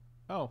everyone...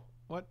 Oh,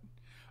 what?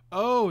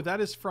 Oh,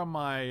 that is from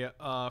my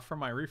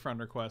refund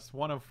request.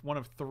 One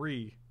of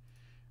 3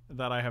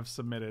 that I have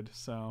submitted.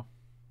 So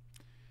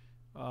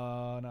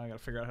now I gotta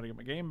figure out how to get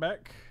my game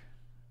back.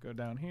 Go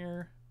down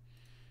here.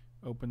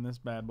 Open this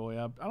bad boy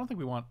up. I don't think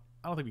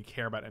we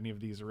care about any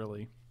of these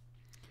really.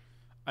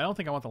 I don't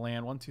think I want the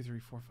land. 1, 2, 3,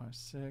 4, 5,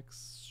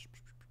 6.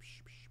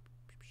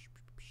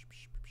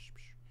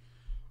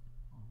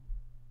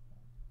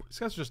 These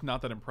guys are just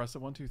not that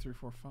impressive. 1, 2, 3,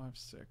 4, 5,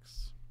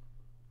 6.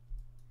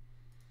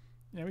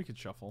 Yeah, we could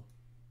shuffle.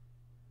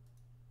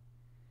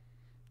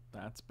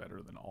 That's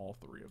better than all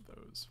 3 of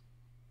those.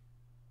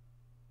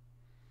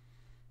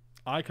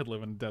 I could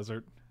live in a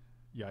desert.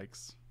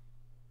 Yikes.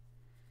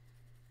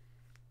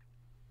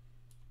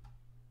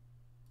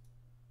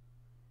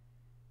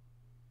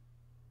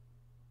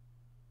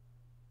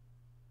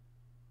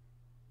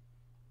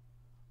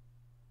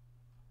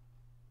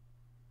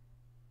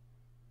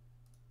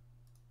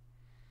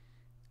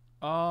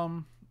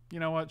 You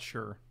know what?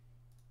 Sure.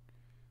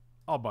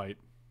 I'll bite.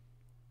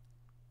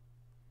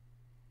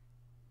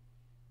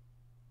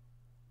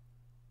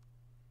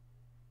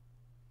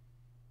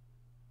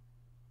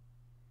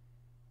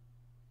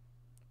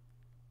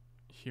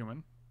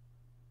 Human.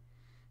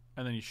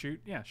 And then you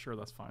shoot? Yeah, sure,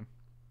 that's fine.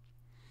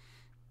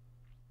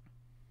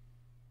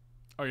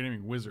 Oh, you're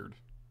naming wizard.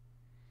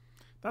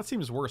 That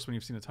seems worse when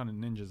you've seen a ton of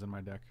ninjas in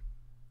my deck.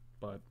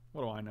 But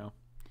what do I know?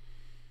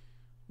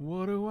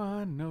 What do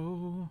I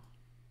know?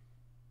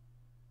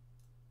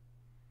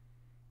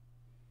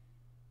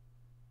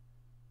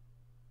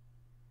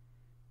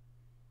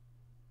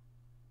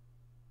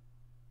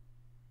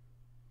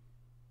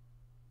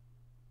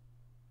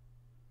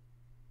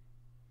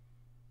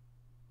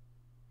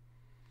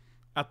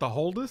 At the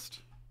holdest?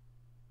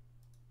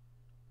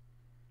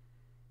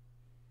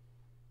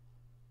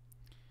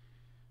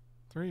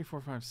 Three, four,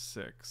 five,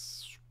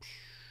 six.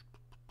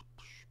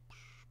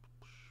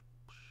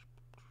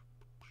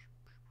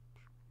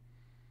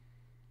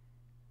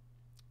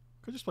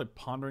 Could just play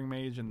Pondering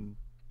Mage and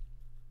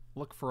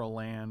look for a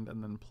land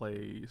and then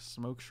play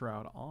Smoke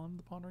Shroud on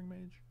the Pondering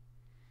Mage.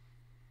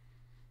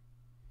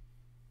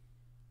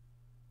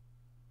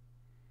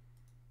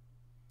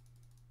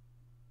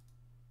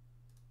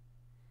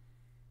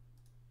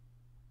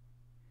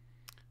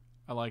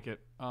 I like it.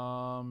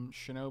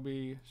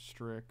 Shinobi,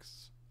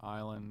 Strix,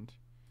 Island.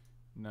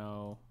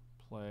 No.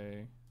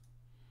 Play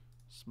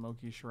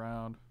Smoky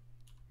Shroud.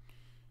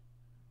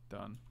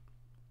 Done.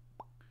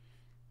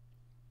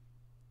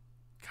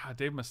 God,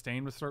 Dave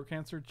Mustaine with throat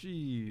cancer?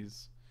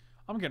 Jeez.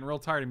 I'm getting real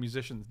tired of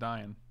musicians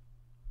dying.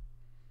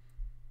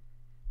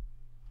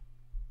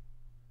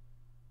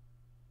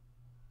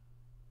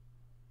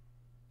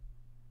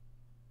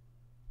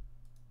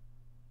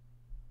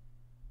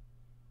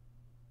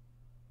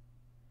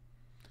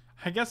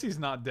 I guess he's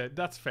not dead.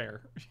 That's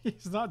fair.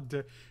 He's not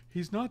dead.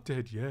 He's not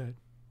dead yet.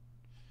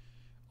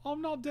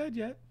 I'm not dead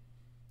yet.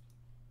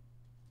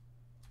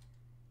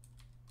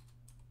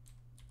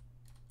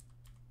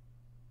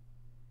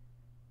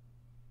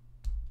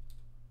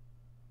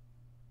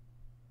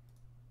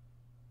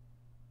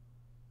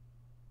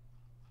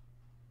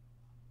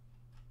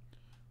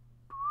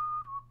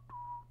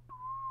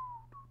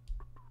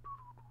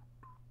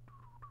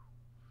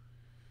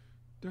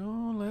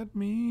 Don't let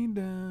me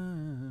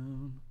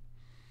down.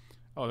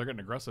 Oh, they're getting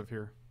aggressive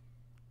here.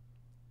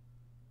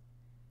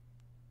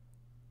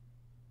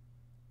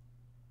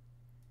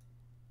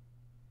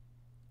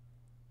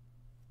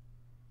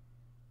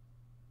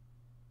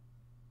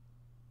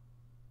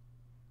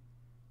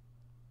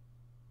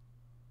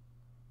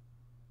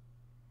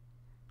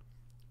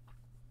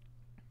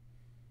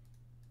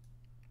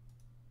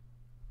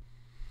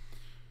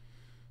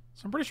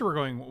 So I'm pretty sure we're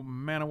going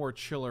Mana War,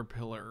 Chiller,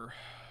 Pillar.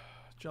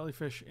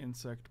 Jellyfish,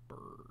 Insect, Bird.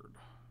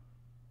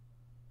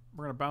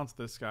 We're going to bounce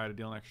this guy to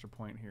deal an extra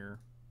point here.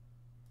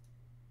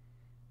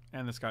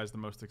 And this guy's the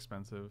most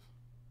expensive.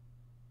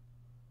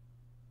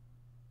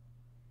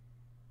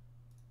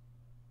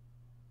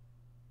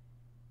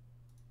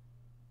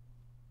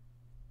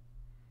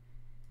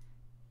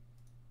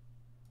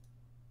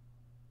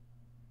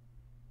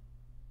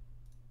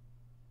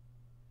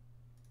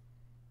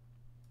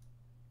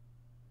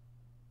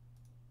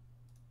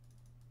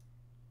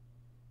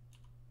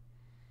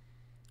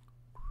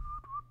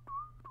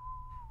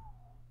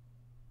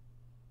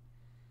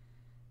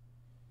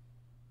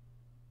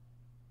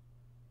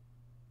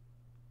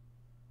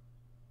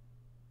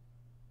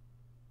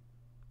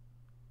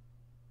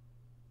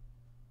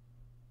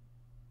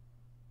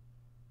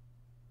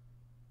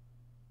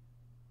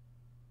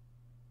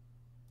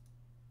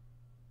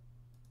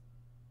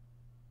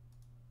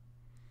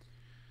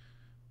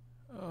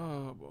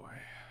 Oh boy.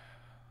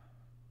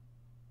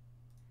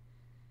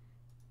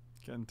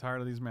 Getting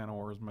tired of these mana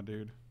wars, my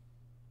dude.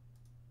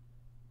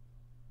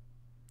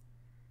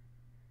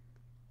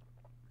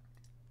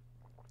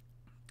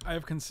 I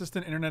have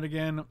consistent internet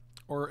again,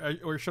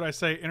 or should I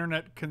say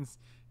internet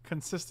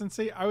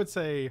consistency? I would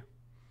say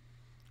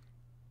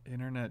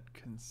internet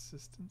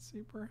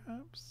consistency,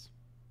 perhaps.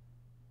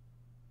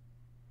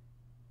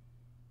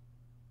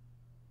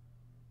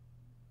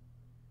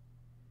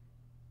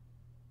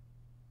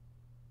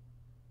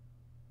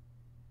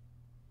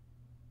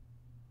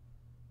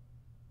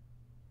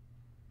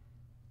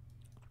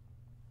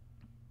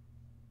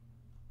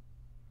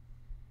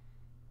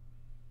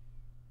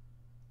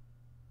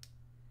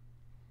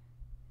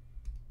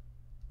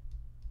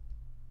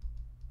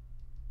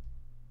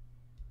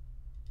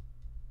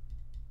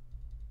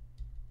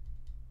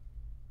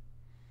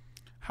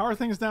 How are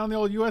things down the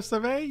old US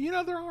of A? You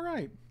know, they're all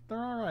right.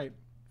 They're all right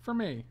for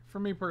me. For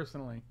me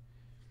personally,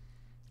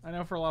 I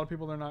know for a lot of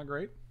people they're not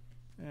great,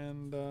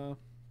 and oh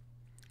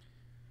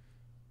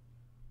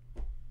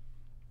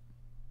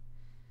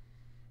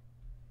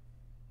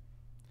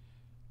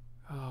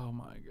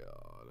my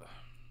god,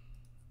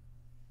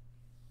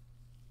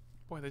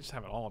 boy, they just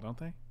have it all, don't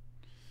they?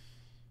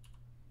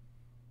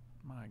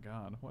 My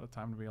god, what a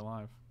time to be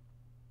alive.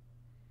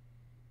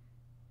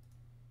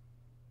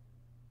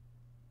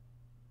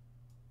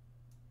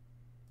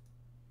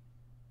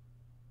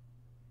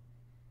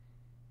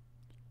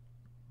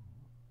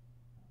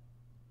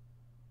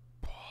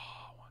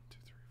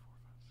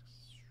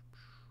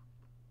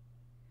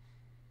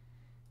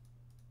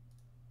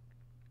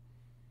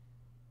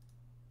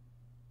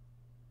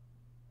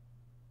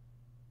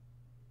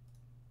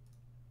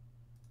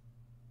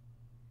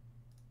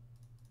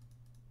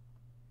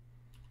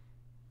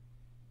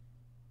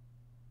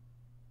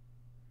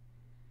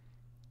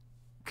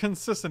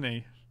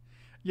 Consistency.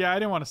 Yeah, I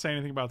didn't want to say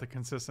anything about the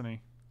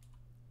consistency.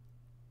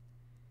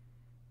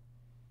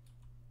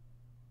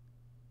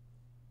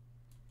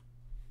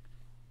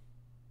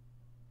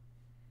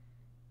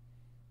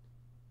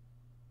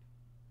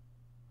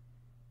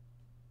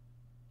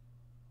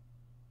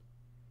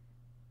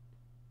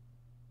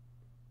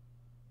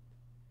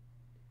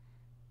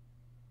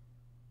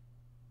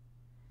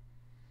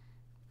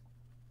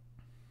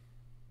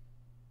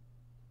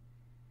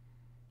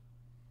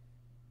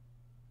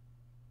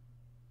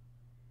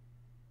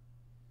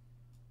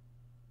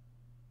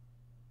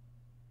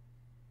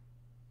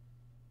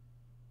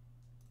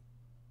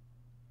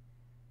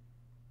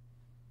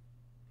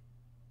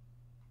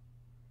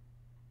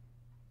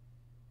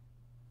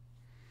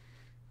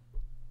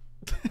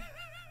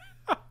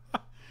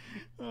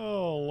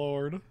 Oh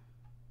Lord. One,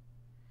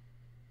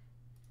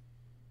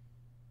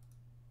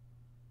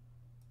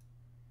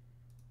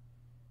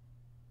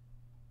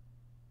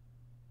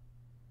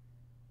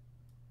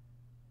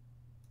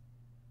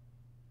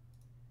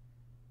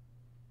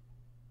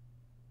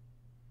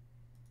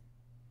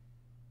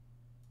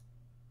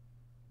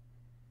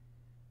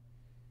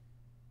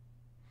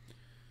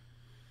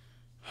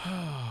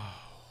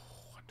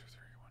 two,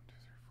 three, one, two,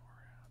 three, four.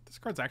 Yeah. This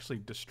card's actually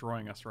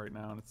destroying us right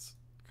now, and it's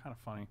kind of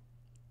funny.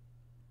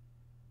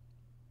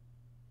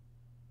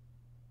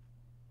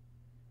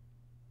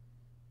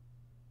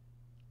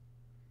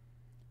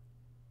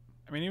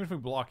 I mean, even if we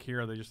block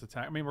here, they just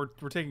attack. I mean, we're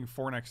taking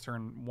 4 next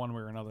turn one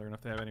way or another, and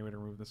if they have any way to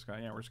remove this guy,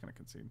 yeah, we're just going to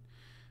concede.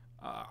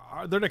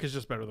 Their deck is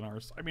just better than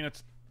ours. I mean,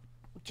 it's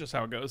just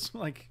how it goes.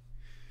 Like,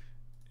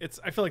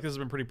 I feel like this has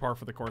been pretty par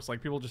for the course.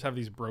 Like, people just have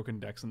these broken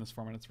decks in this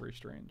format. It's very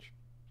strange.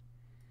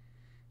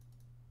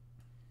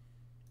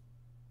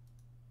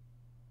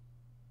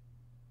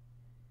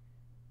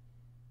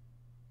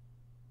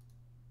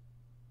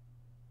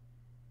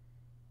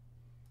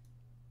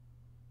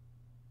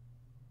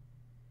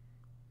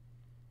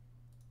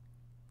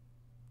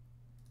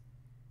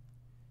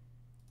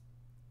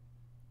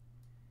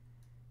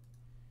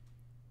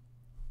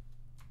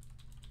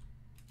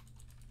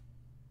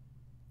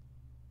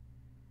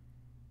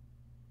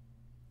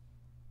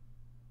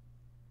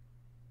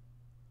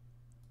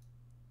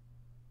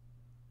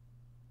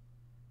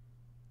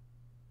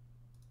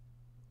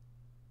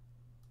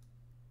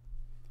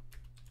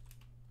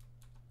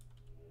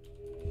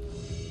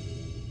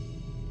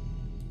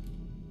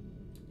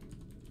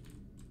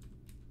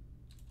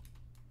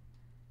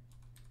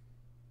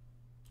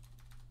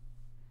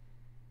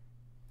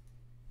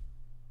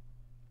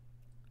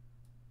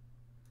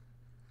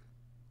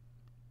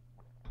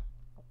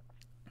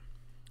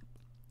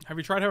 Have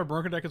you tried to have a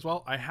broken deck as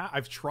well?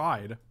 I've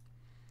tried.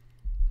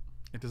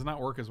 It does not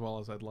work as well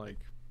as I'd like.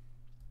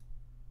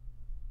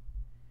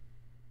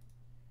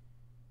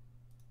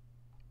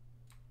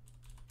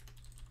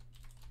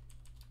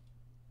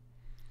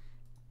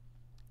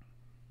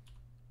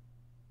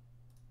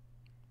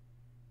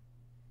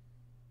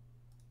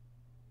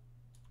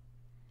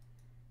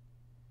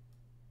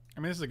 I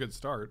mean, this is a good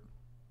start.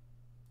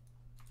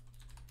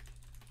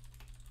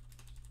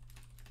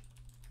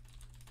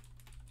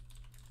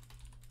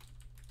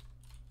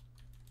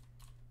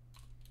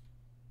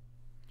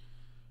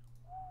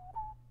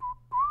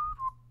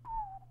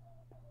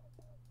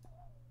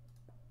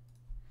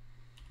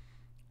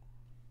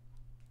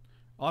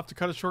 I'll have to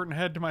cut it short and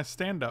head to my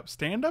stand-up.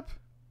 Stand-up?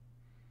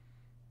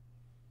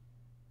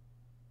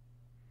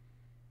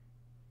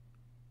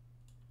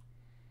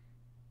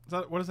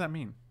 What does that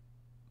mean?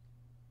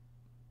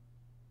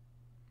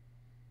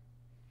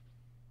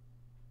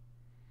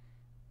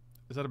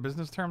 Is that a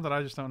business term that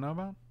I just don't know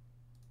about?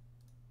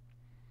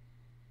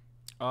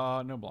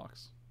 No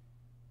blocks.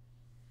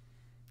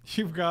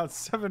 You've got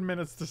 7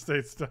 minutes to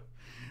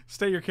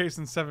state your case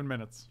in 7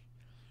 minutes.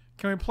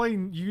 Can we play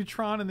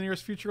Utron in the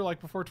nearest future,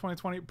 like before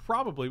 2020?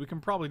 Probably. We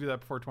can probably do that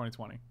before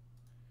 2020.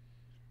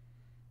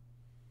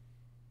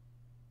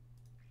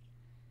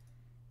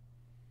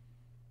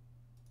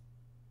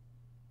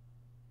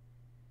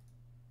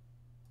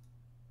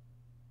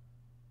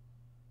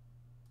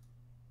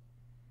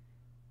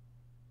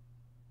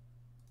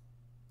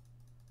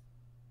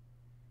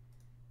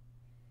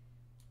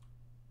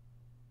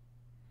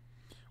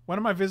 When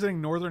am I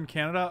visiting Northern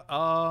Canada?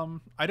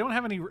 I don't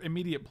have any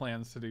immediate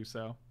plans to do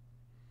so.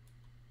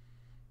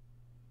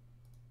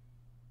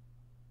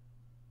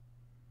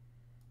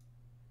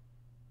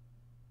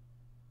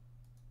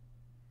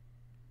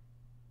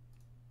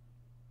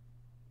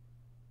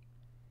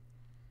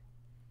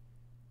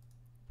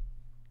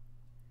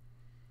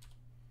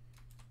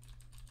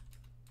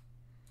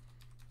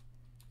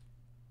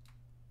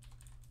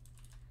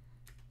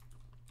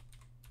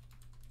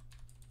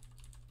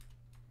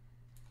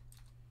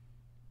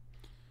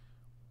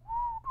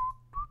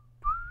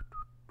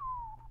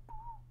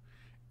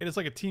 It is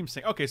like a team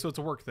thing. Okay, so it's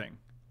a work thing.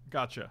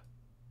 Gotcha.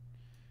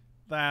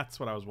 That's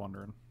what I was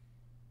wondering.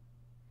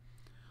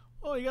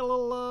 Oh, you got a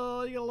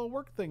little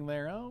work thing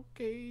there.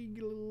 Okay,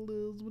 you got a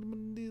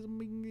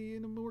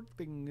little work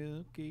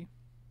thing. Okay.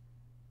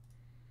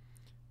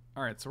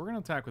 All right, so we're gonna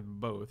attack with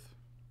both,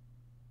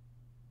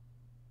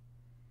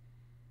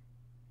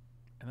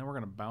 and then we're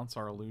gonna bounce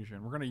our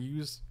illusion. We're gonna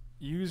use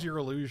your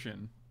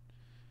illusion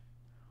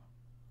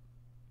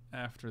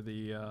after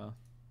the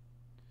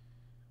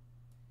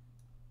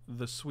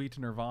Sweet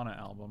Nirvana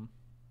album.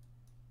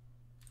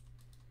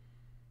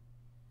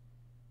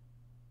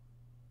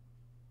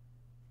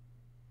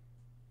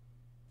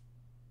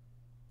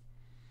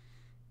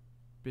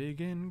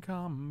 Big in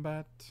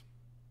combat.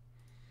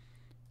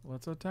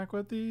 Let's attack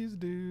with these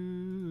dudes.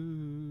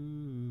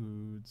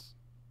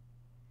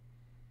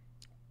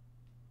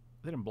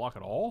 They didn't block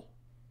at all?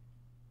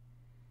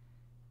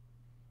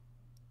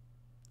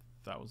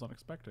 That was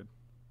unexpected.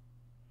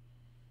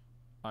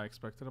 I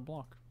expected a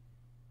block.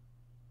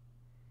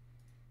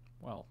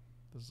 Well,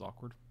 this is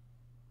awkward.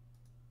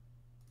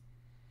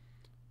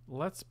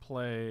 Let's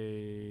play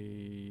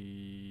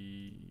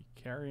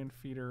Carrion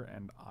Feeder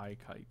and Eye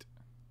Kite.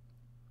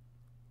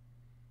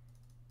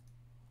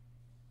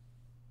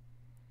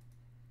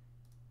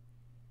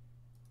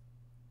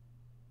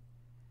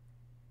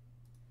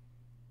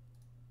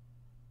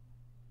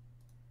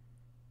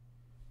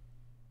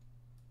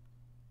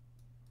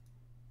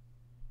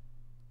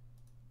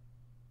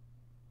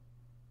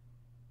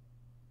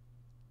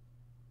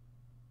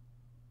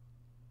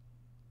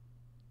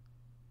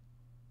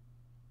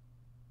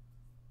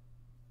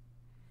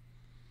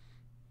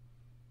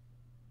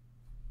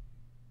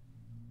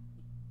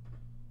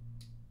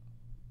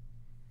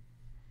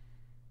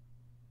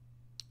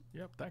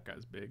 Yep, that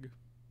guy's big.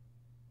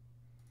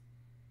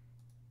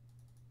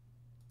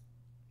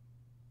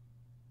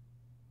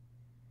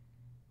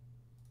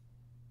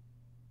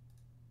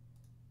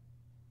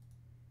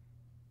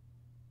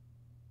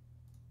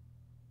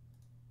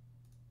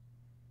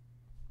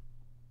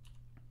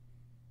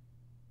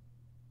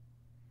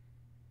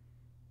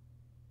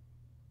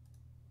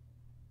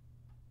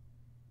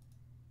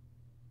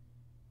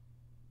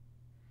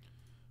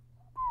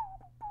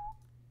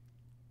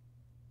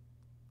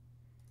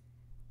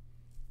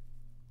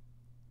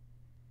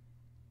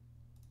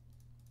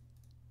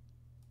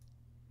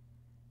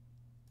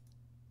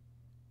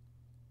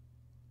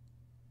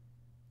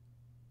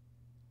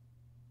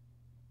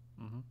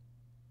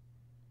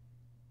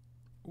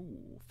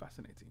 Ooh,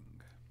 fascinating.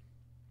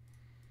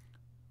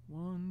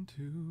 1,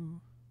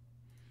 2.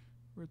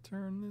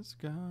 Return this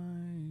guy.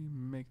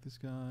 Make this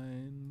guy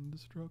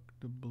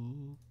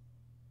indestructible.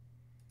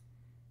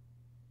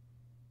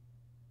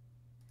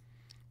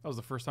 That was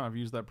the first time I've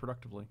used that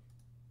productively.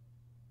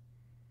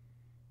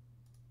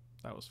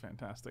 That was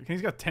fantastic.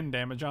 He's got 10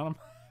 damage on him.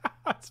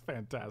 That's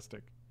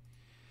fantastic.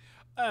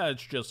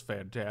 It's just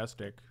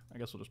fantastic. I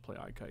guess we'll just play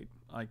Eye Kite.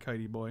 Eye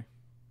Kitey boy.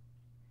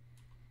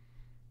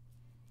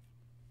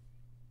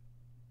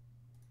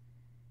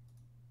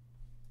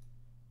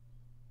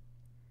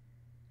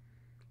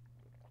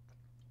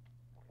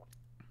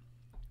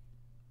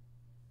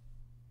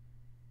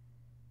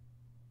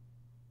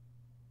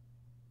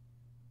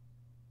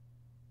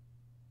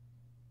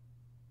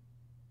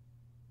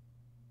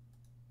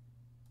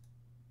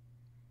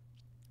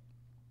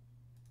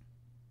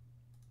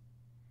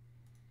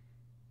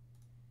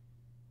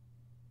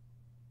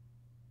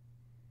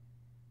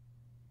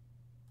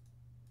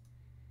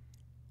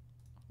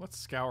 Let's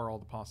scour all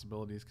the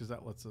possibilities, because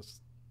that lets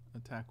us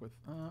attack with...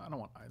 I don't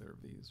want either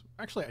of these.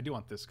 Actually, I do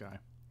want this guy.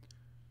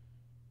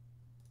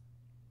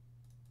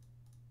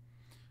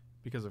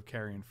 Because of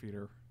Carrion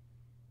Feeder.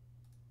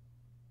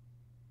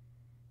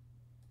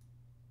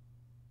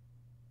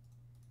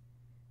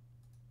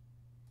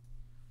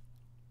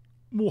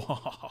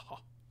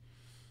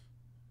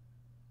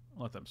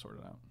 Let them sort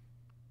it out.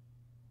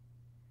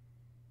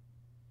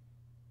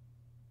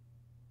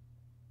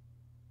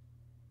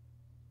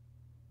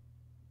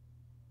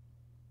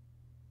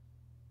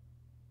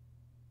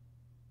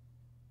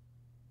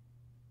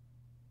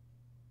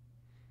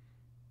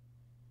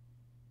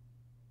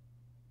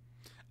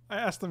 I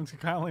asked them to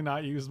kindly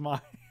not use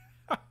my...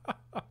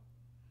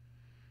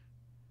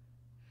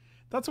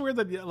 That's weird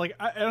that, like,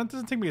 it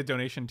doesn't take me a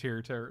donation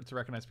tier to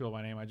recognize people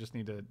by name. I just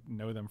need to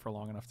know them for a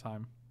long enough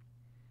time.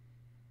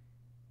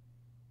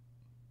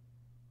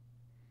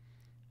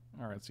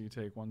 Alright, so you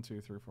take 1, 2,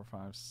 3, 4,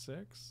 5,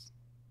 6.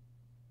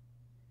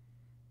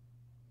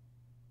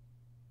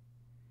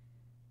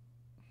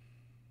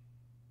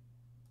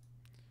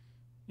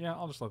 Yeah,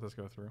 I'll just let this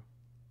go through.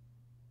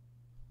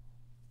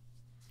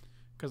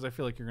 Because I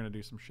feel like you're going to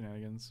do some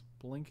shenanigans.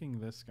 Blinking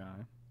this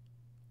guy.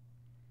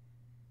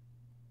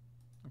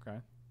 Okay.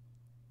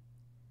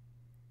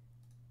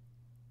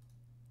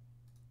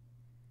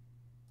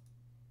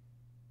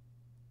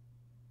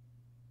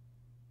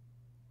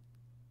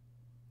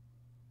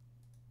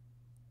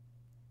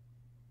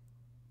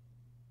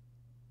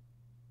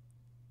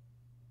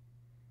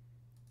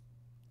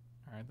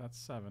 Alright, that's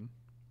 7.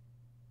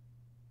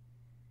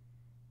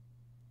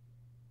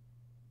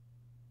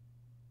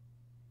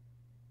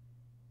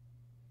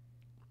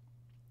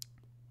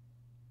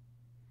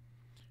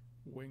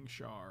 Wing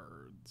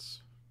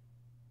shards.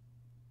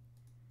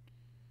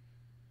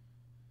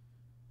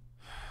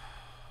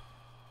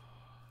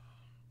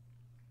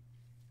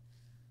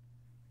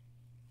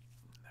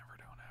 Never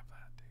don't have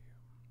that, do you?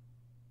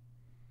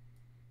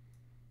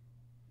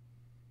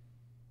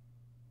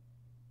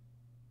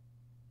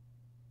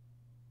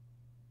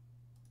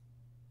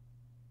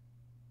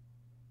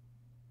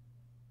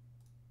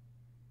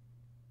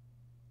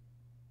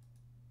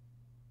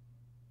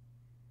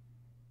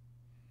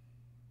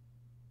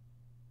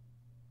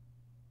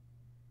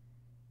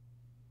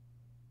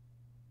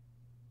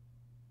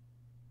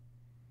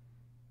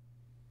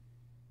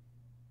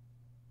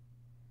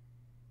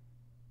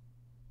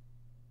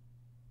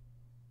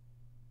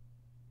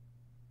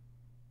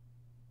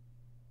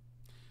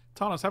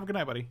 Tanos, have a good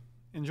night, buddy.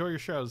 Enjoy your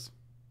shows.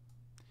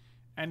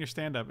 And your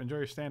stand-up. Enjoy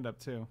your stand-up,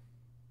 too.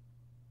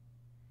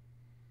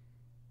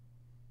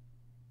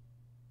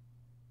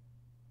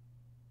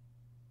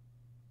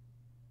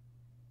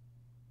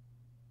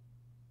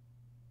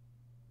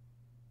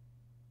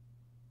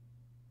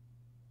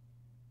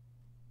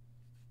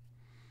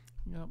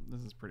 Yep,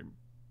 this is pretty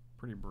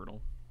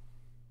brutal.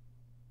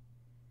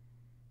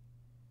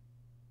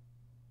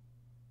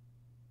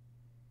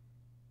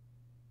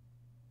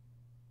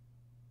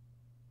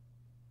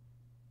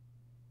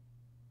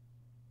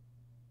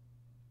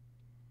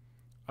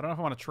 I don't know if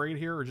I want to trade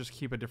here or just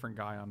keep a different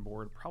guy on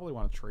board. Probably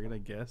want to trade, I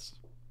guess.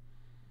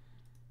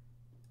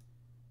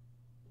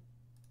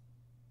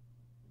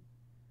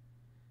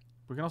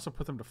 We can also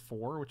put them to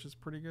 4, which is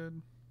pretty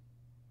good.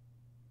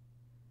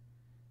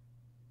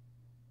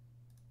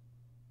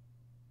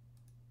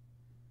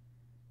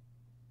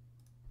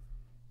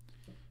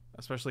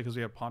 Especially because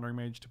we have Pondering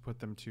Mage to put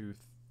them to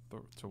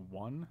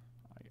 1.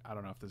 I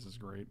don't know if this is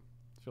great.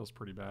 It feels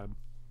pretty bad.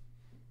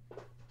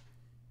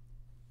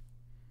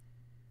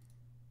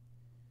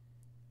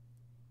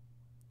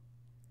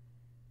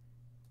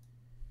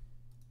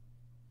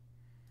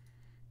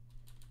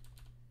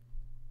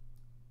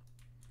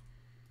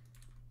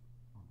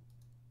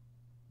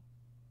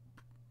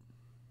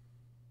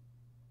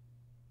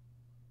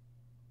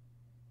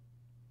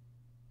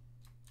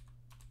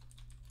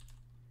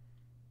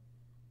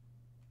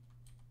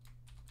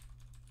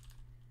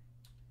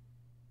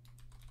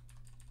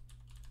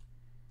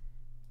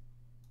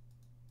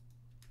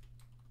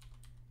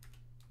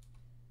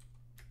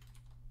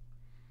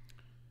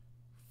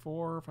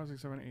 Four, 5,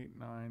 6, 7, 8,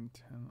 9,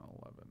 10,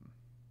 11.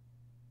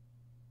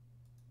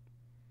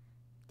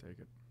 Take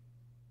it.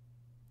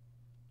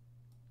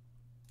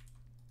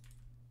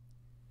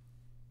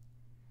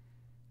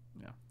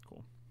 Yeah,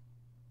 cool.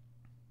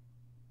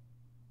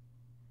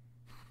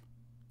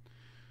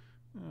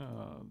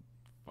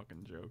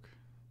 Fucking joke.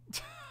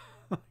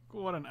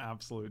 What an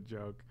absolute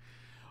joke.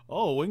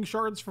 Oh, wing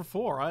shards for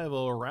 4. I have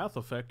a wrath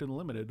effect and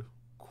limited.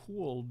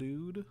 Cool,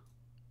 dude.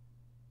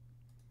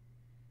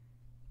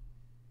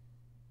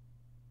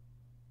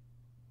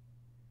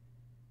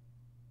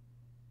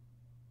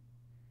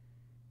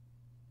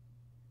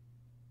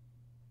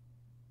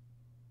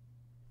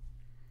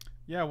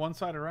 Yeah,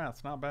 one-sided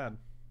wrath's not bad.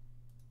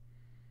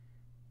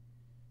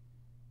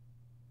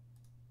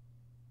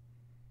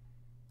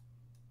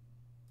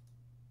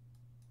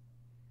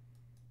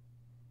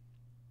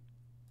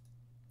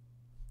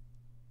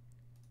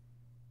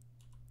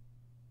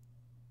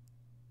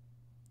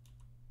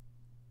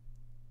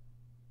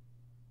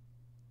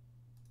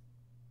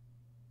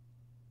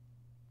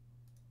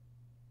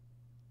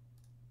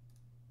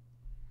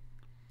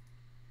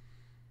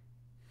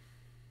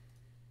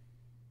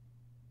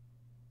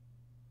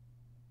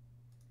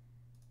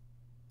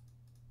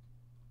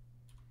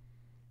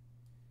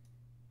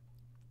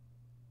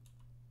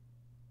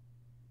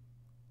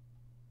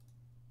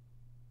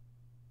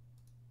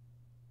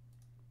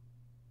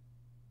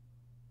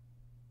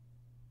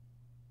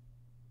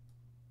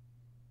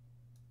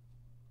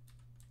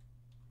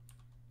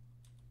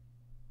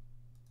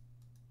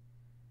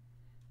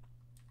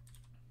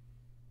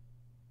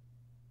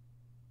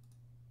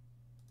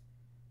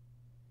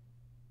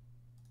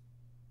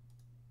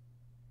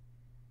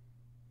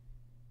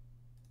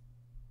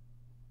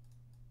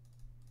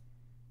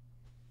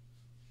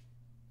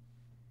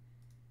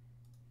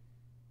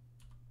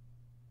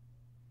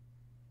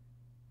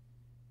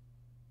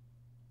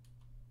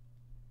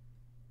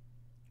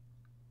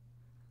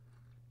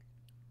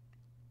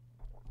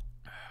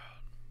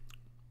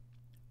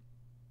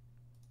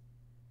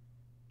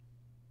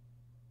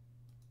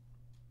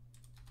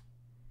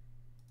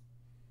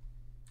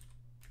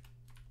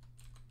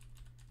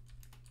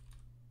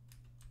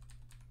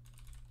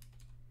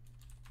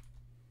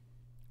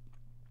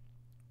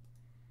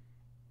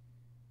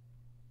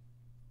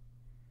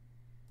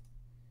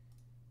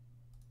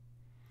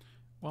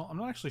 Well, I'm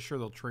not actually sure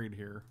they'll trade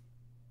here.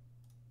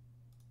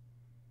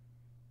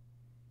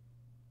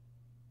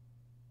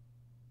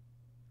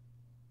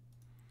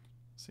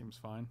 Seems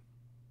fine.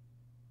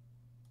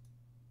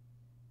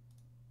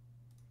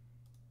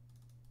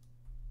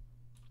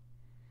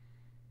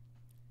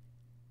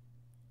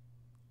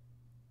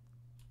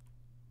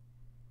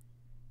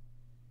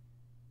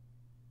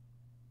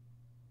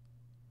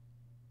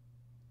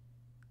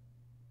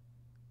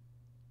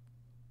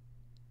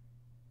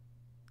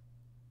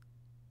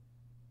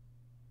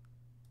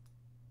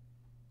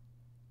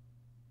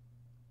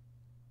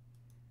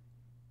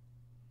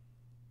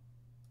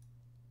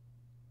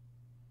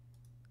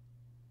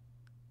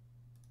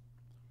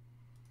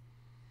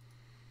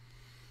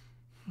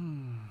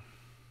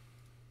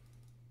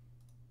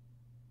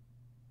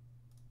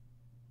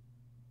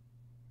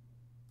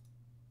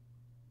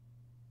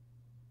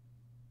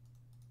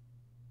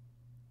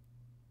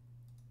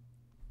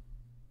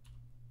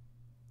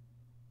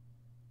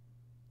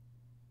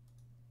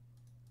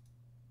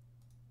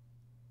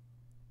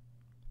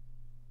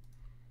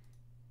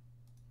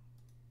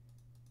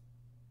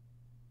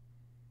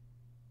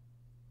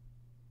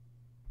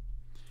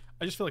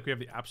 I just feel like we have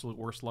the absolute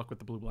worst luck with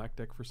the blue-black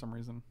deck for some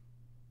reason.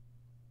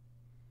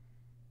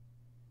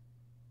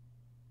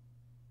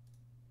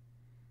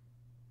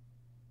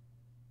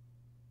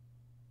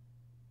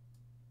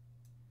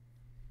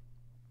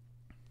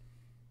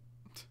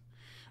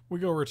 We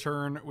go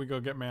return, we go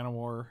get Mana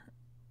War,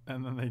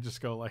 and then they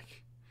just go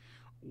like,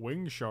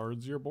 Wing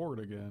Shards, you're bored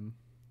again.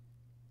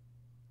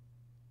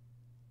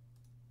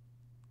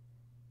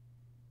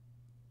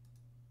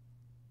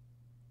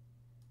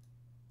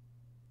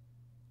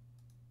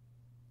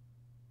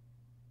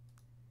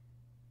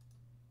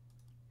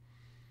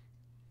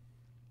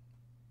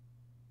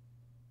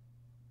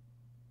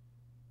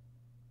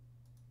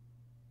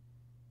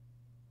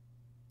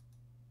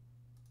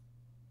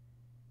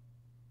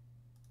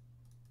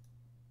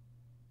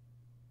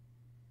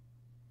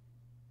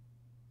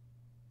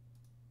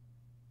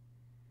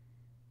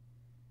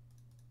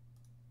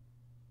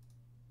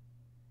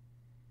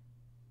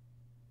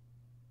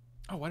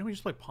 Oh, why didn't we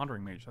just play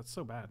Pondering Mage? That's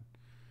so bad.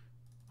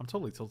 I'm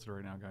totally tilted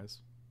right now,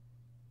 guys.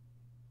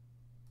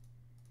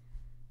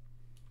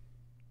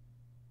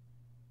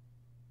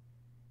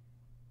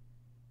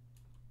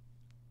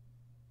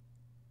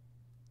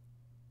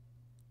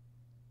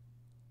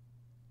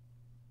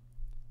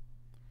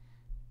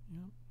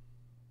 Yep.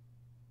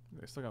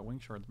 They still got Wing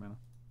Shards mana.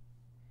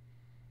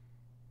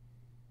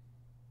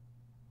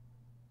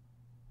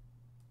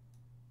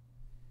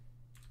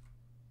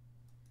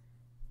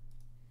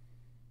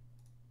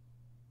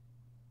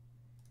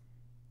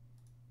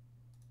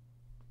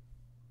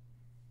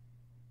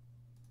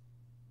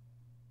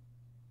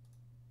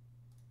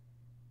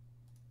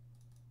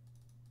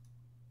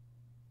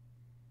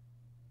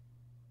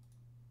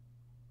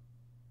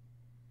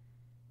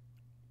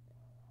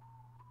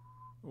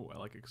 Oh, I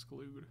like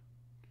Exclude.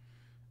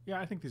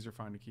 Yeah, I think these are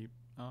fine to keep.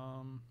 You,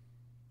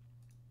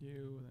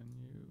 then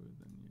you,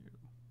 then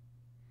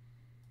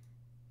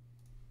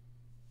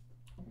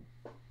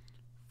you.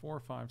 4,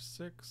 5,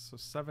 6. So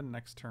 7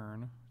 next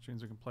turn, which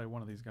means we can play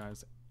one of these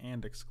guys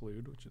and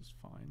Exclude, which is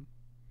fine.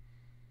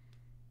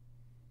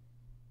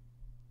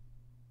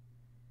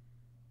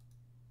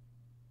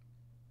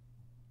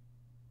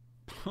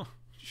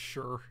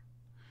 Sure.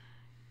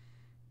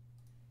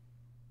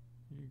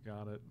 You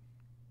got it.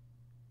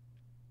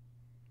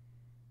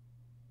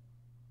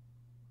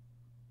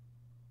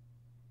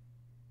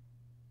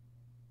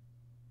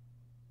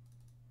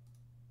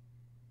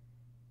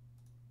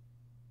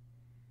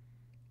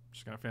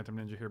 Just got a Phantom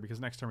Ninja here because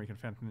next turn we can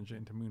Phantom Ninja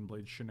into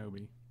Moonblade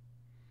Shinobi.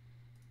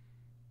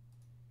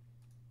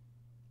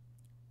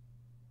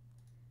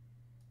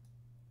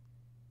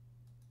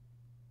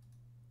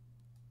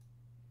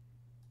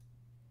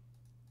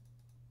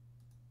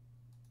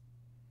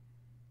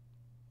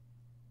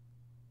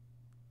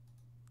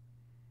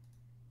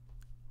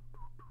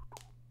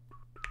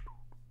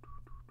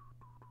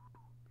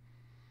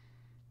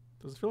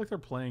 Does it feel like they're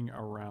playing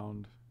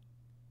around?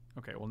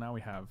 Okay, well now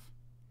we have...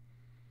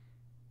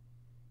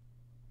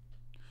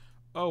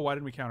 Oh, why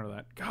didn't we counter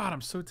that? God,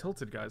 I'm so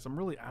tilted, guys. I'm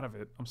really out of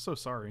it. I'm so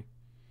sorry.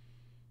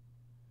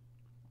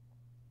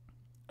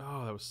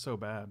 Oh, that was so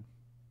bad.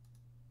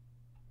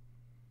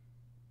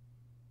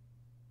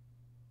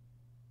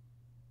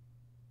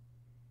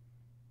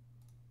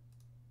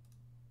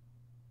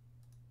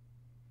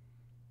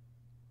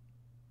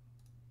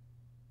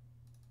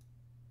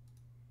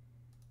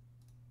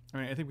 I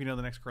mean, I think we know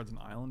the next card's an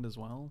island as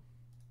well.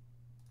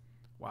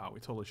 Wow, we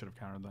totally should have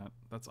countered that.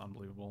 That's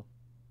unbelievable.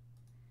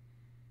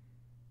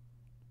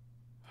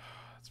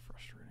 That's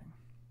frustrating.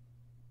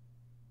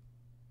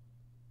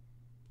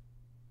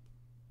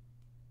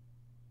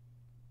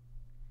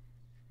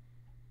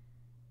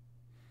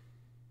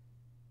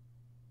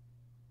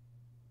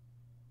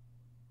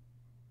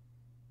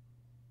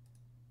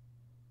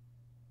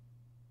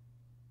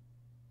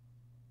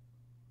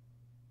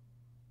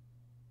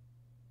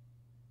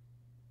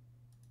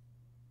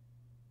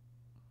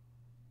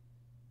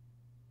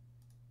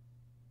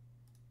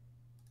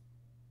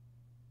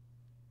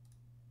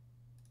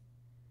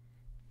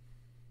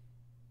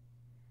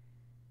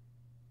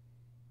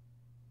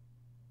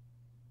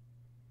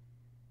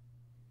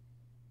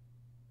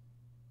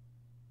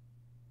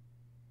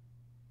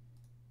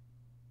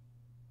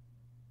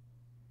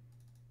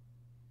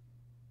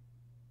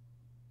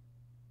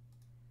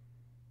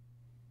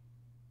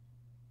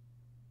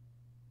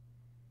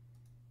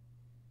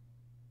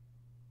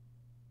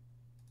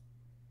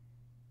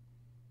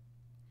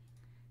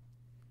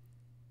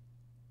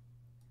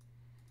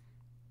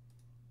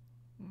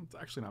 It's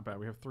actually not bad.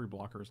 We have 3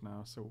 blockers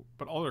now, so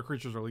but all their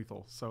creatures are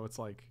lethal, so it's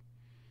like,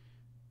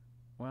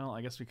 well,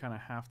 I guess we kind of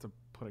have to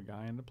put a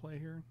guy into play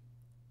here.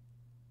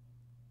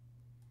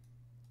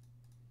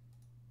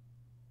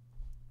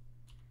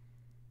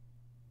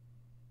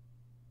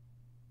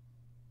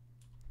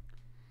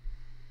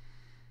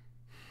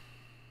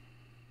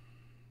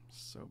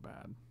 So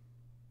bad.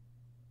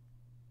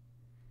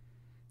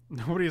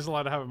 Nobody's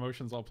allowed to have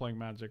emotions while playing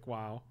Magic.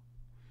 Wow.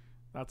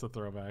 That's a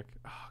throwback.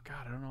 Oh,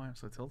 God, I don't know why I'm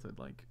so tilted.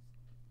 Like,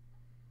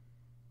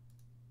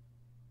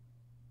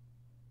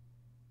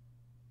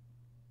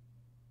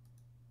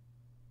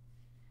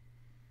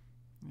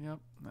 yep,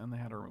 and they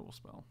had a removal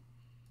spell.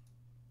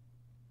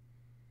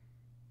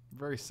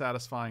 Very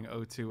satisfying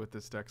 0-2 with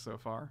this deck so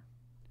far.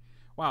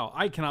 Wow,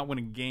 I cannot win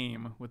a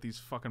game with these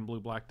fucking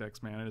blue-black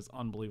decks, man. It is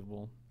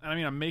unbelievable. And I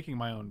mean, I'm making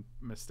my own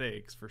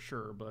mistakes for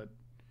sure, but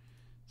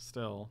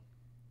still.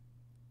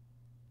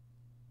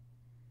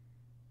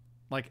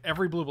 Like,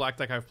 every blue-black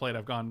deck I've played,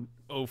 I've gone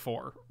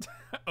 0-4.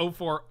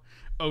 0-4,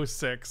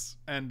 0-6.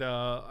 And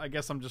I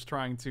guess I'm just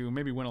trying to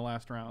maybe win a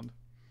last round.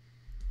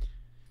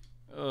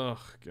 Ugh,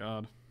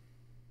 God.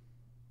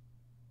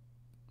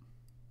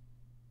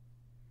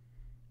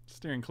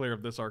 Steering clear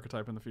of this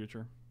archetype in the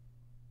future.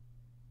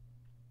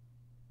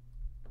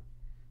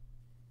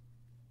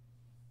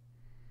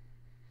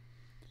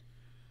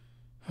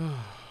 Oh,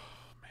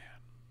 man.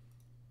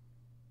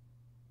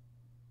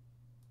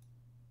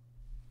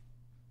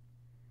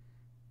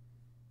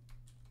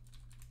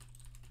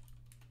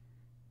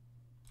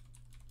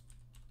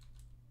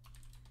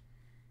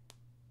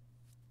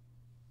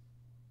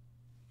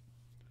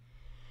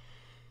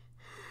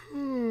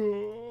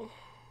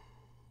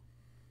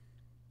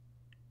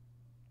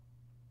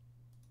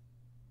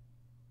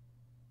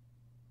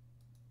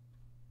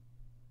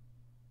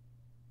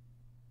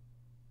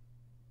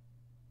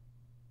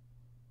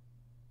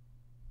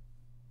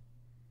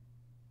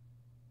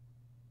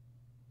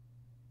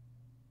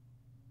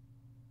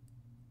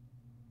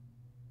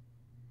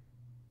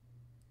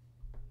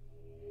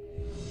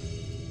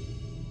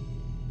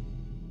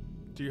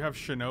 Do you have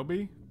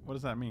Shinobi? What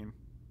does that mean?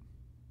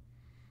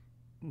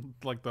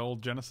 Like the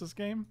old Genesis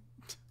game?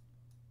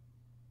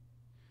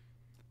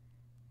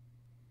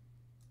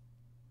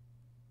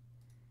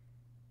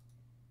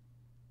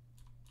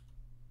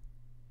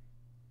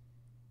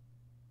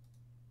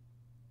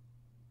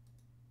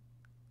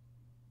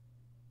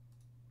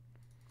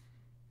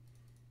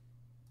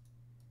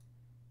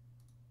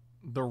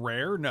 The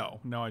rare?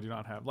 No, I do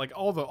not have. Like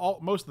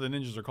most of the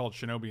ninjas are called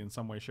Shinobi in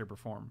some way, shape, or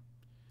form.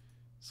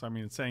 So I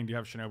mean, saying do you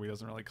have Shinobi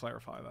doesn't really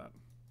clarify that.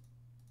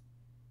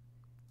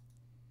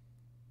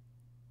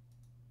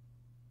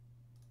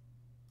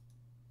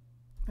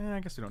 I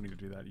guess we don't need to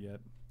do that yet.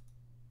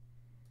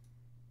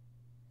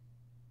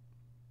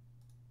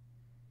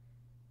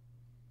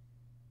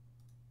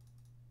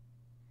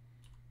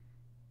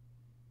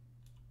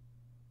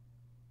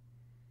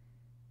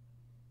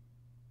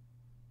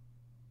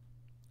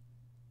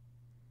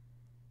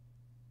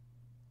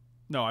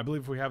 No, I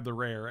believe if we have the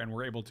rare and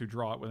we're able to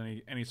draw it with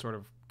any sort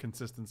of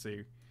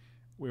consistency,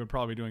 we would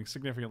probably be doing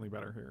significantly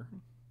better here.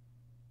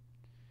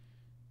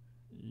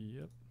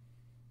 Yep.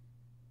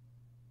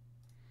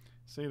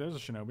 See, there's a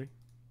Shinobi.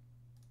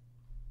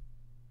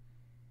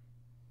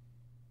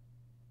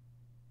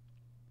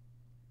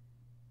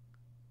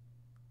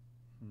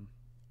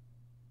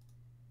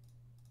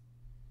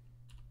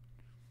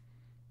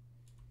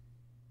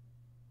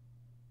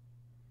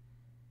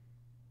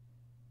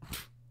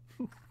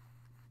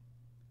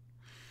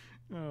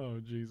 Oh,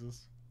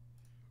 Jesus.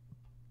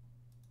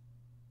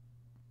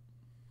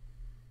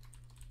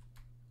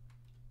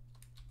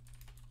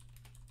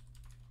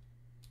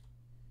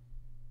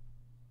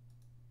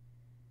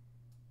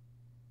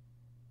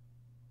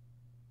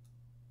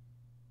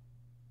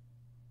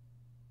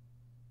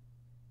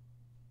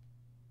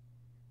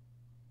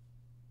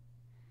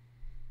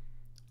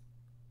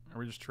 Are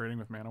we just trading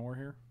with Mana War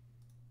here?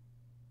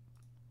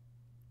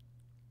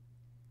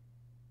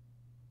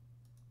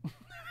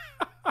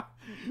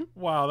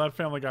 Wow, that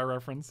Family Guy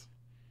reference.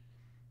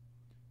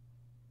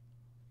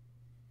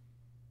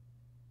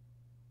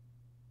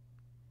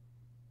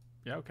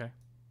 Yeah, okay.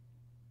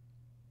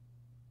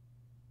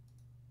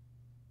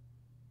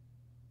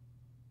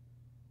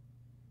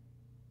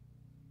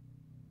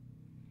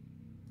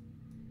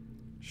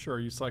 Sure,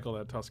 you cycle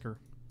that Tusker.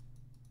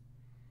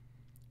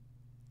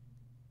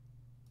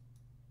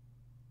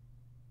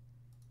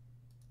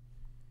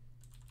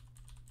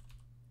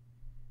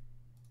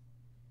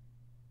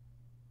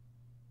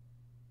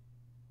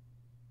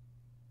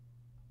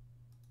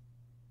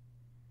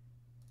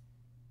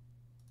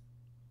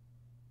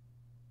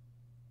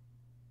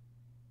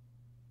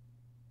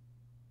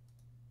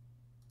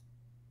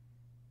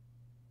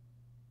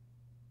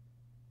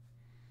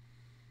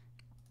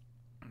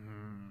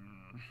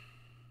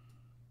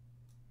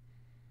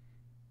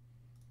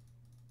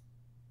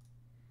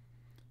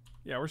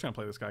 Yeah, we're just going to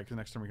play this guy because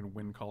next time we can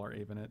win, call or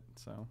Aven it.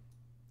 So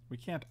we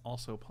can't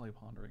also play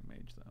Pondering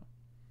Mage, though.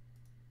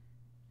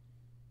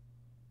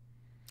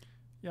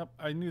 Yep,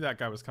 I knew that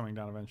guy was coming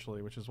down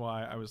eventually, which is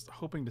why I was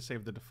hoping to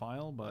save the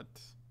Defile, but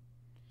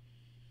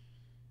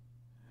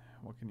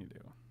what can you do?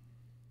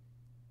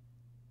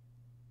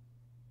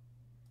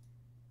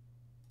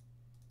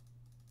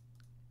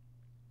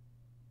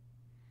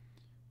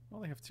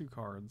 Well, they have 2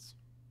 cards.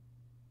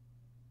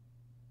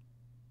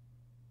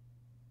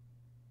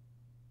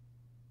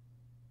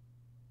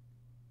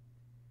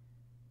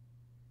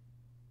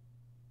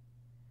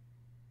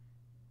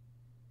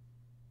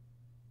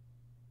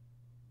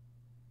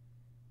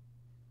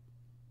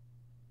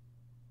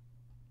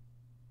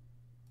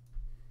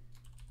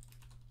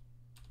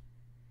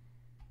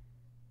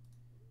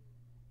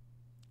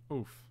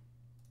 Oof.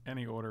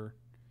 Any order.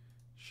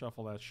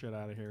 Shuffle that shit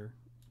out of here.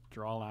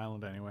 Draw an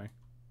island anyway.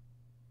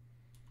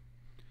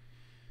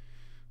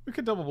 We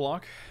could double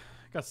block.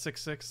 Got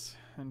 6/6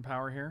 in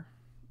power here.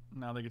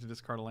 Now they get to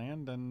discard a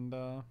land, and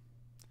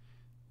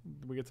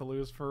we get to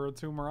lose for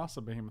 2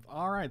 Marasa Behemoth.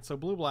 All right, so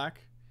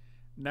blue-black.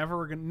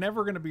 Never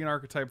going to be an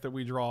archetype that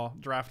we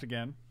draft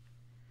again.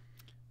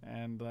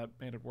 And that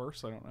made it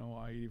worse. I don't know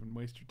why you even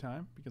waste your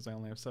time, because I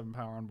only have 7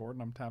 power on board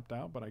and I'm tapped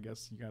out, but I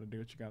guess you got to do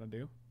what you got to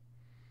do.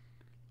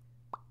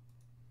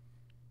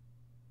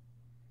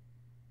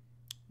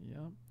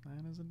 Yep,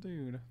 that is a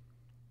dude.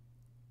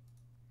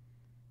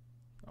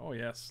 Oh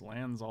yes,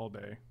 lands all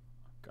day.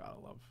 Gotta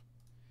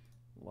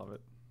love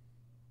it.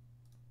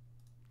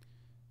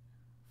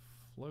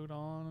 Float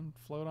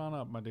on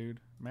up, my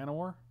dude. Mana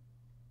War?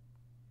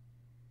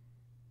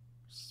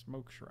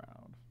 Smoke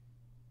Shroud.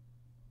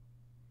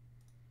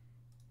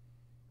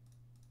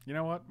 You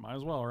know what? Might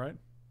as well, right?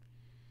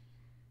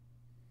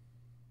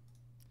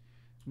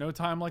 No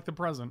time like the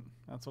present.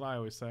 That's what I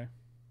always say.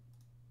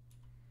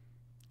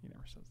 He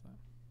never says that.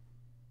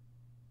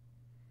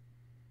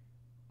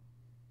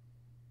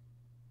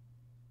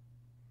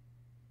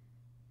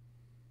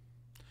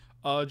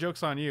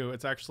 Joke's on you.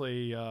 It's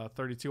actually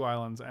 32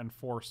 islands and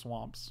 4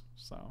 swamps.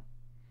 So,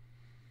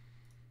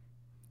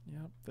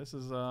 yep, this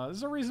is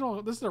a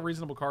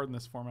reasonable card in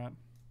this format.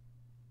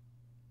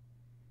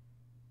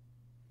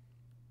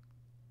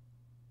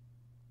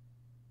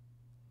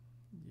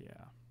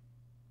 Yeah.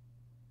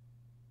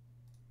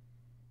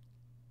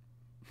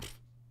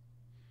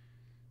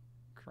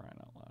 Crying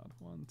out loud.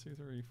 1, 2,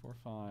 3, 4,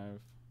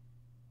 5.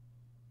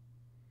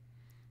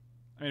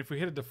 I mean, if we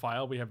hit a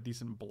Defile, we have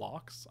decent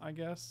blocks, I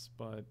guess,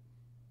 but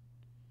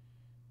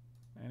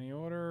any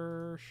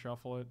order,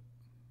 shuffle it.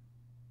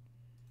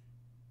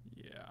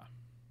 Yeah.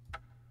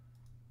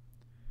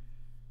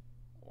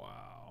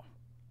 Wow.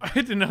 I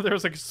didn't know there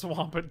was like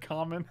swamp at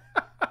common.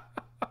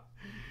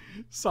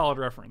 Solid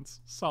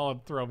reference.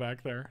 Solid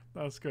throwback there.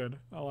 That's good.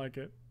 I like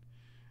it.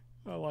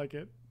 I like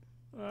it.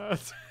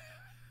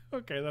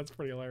 Okay, that's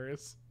pretty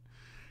hilarious.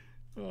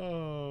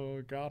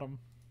 Oh, got him.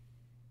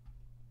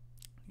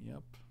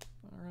 Yep.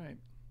 All right.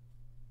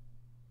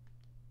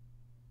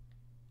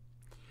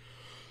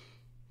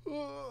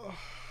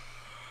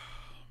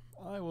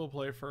 I will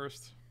play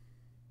first.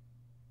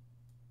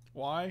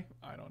 Why?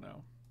 I don't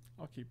know.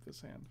 I'll keep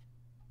this hand.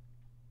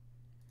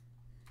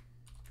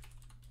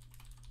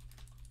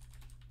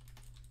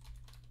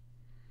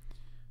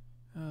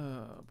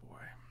 Oh, boy.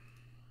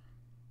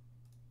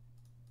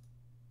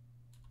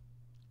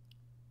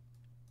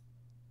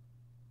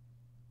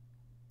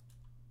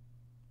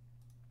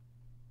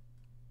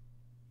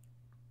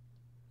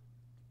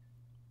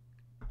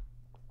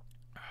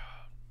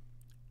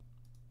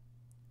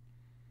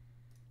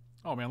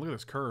 Oh, man, look at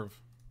this curve.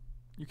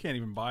 You can't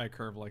even buy a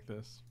curve like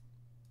this.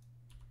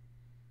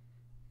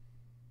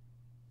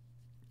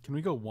 Can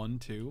we go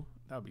 1-2?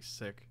 That would be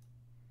sick.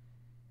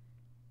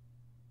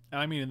 And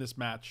I mean in this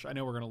match. I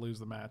know we're going to lose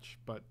the match,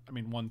 but I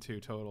mean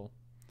 1-2 total.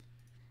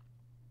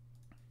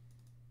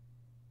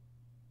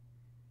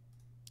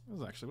 This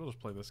is actually, we'll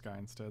just play this guy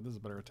instead. This is a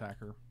better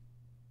attacker.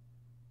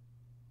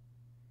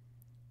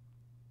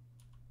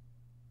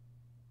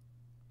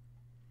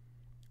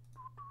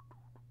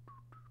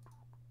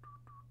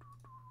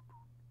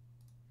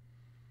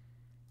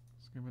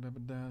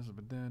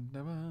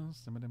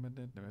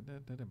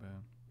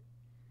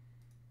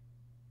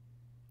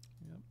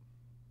 Yep.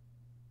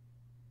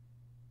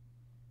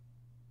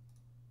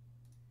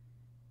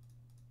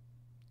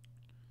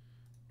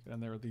 Get in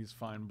there with these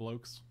fine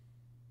blokes.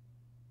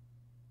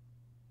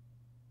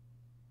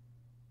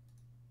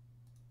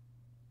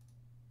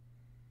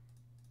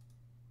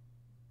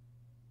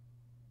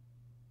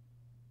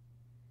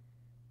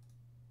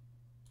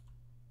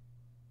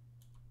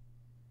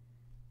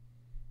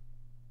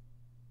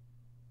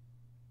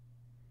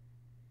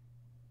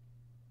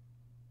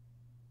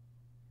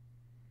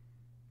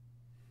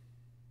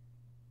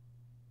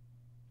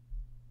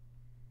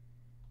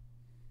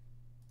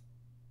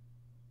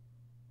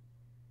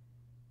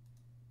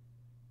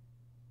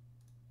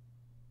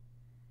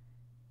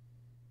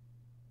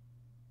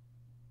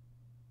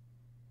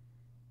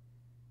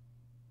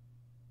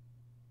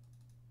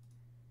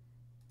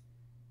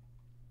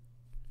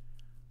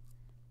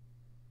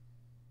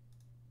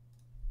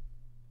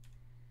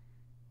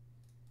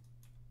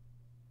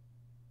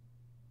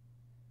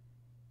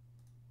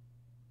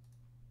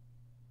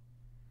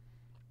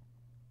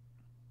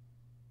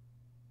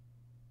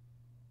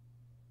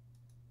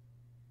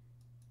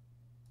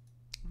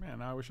 Man,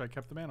 I wish I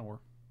kept the Mana War.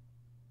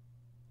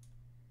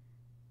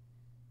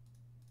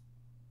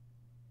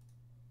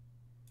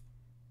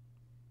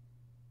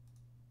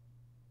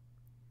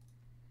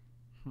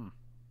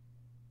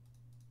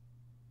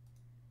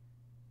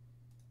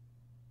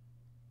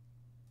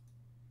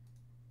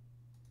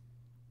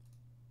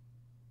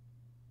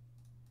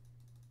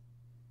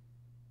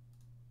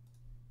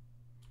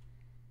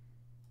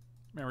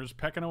 Man, we're just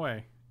pecking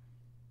away.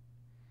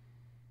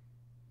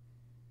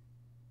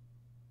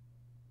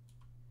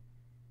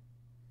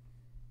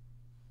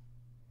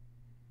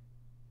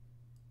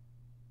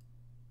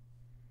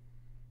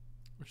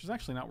 Which is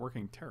actually not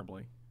working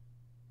terribly.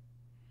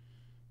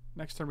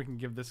 Next turn we can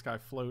give this guy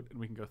float and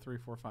we can go 3,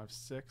 4, 5,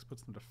 6.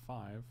 Puts them to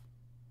 5.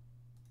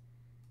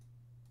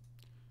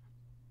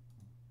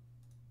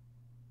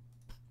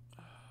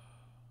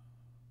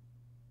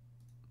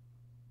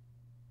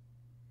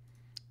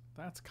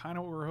 That's kind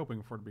of what we were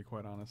hoping for, to be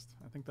quite honest.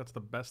 I think that's the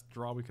best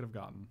draw we could have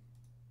gotten.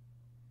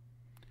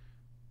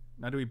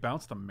 Now, do we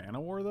bounce the Mana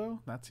War,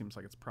 though? That seems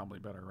like it's probably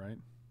better, right?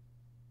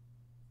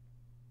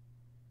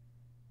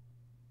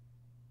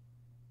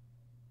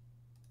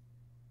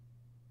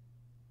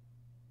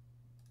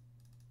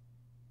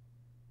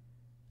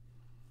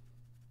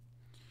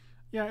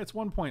 Yeah, it's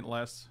 1 point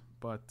less,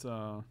 but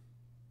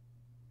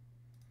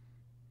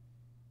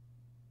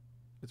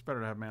it's better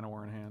to have Mana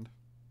War in hand.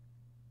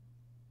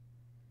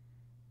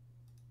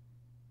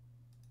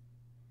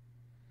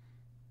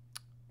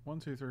 One,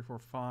 two, three, four,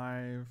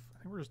 five.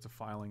 I think we're just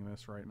defiling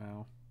this right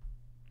now.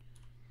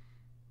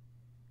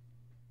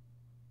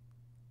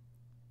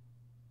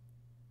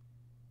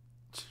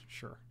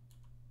 Sure.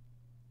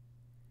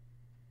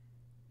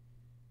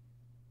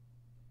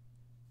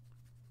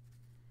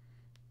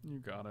 You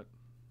got it.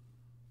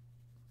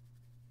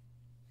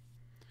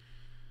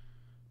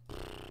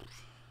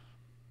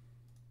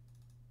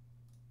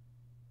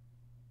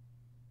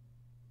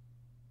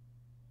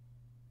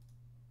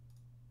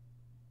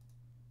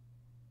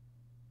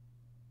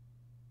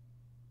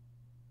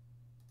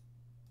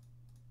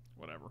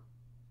 Whatever.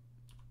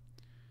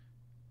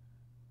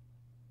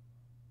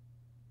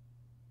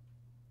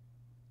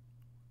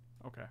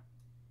 Okay.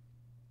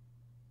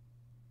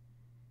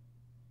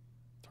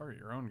 Target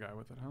your own guy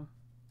with it, huh?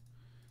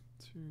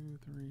 2,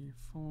 3,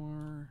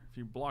 4. If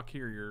you block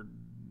here, you're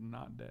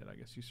not dead. I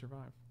guess you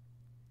survive.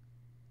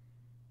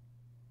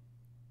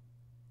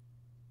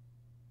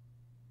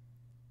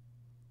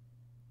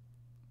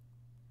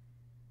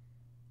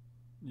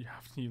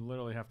 You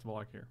literally have to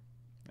block here.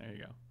 There you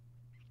go.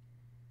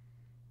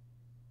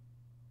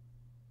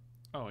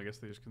 Oh, I guess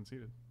they just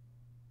conceded.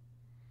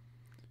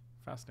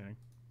 Fascinating.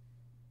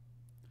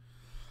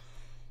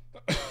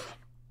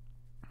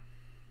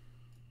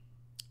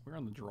 We're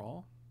on the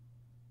draw.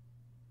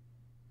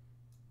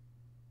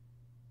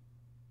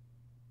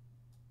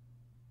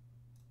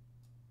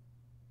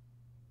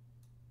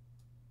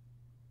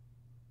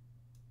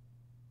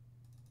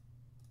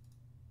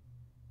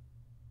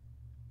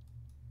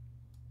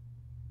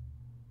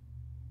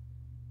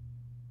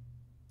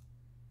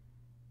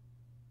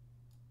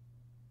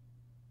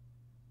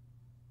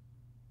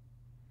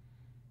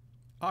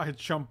 I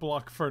jump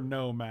block for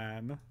no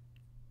man.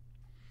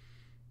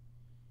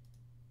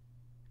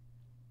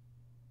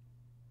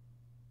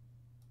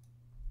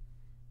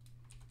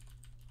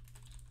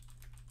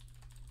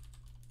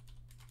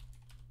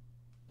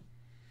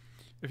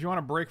 If you want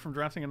to break from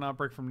drafting and not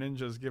break from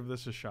ninjas, give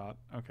this a shot.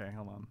 Okay,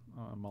 hold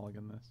on.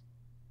 Mulligan this.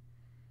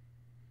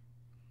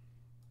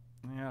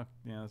 Yeah,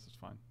 this is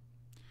fine.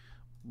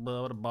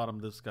 But at the bottom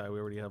of this guy, we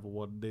already have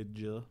one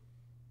ninja.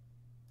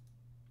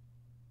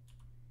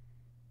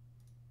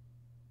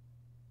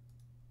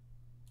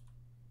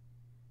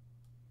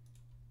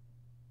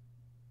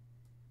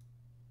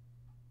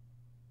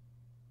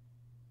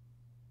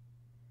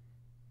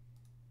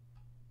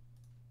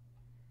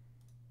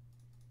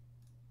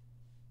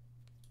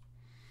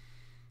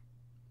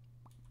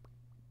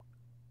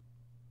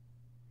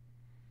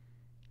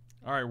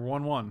 All right, we're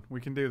 1-1. We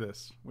can do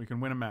this. We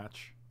can win a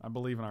match. I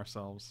believe in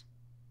ourselves.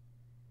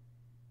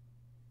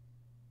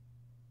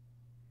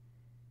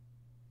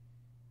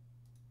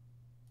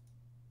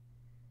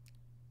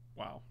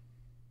 Wow.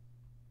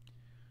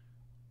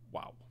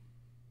 Wow.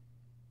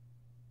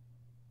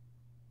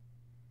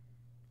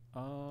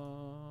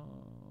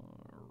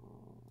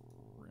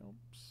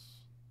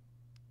 Rilps.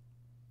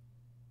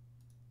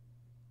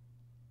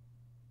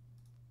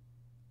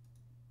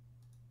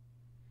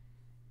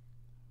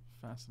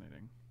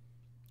 Fascinating.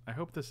 I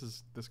hope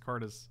this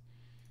card is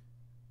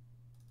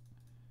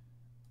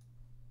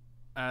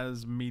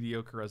as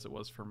mediocre as it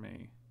was for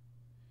me.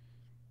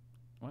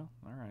 Well,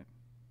 all right.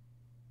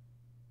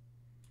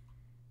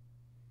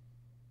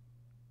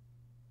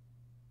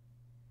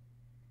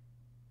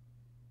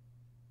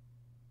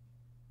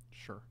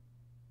 Sure.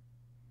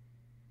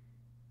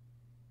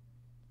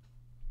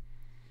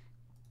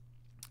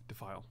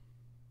 Defile.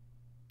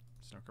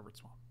 Snow-covered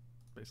swamp.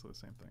 Basically the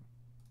same thing.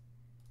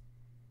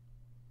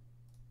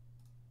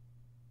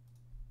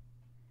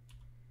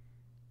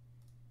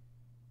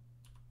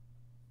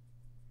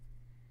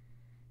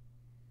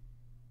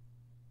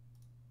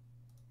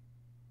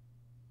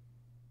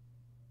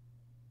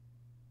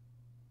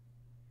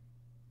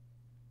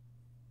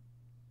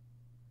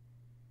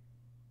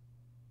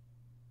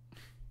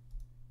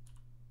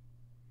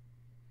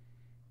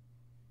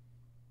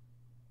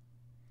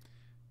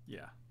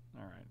 Yeah.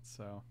 All right.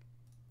 So.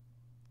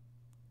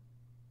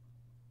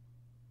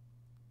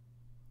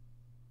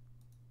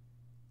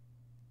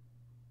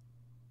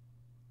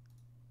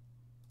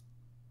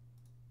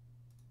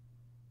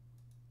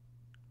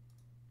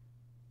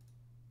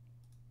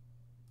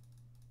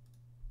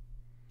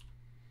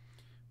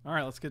 All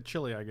right, let's get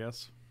chili, I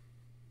guess.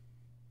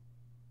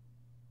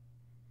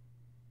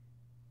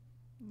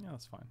 Yeah,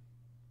 that's fine.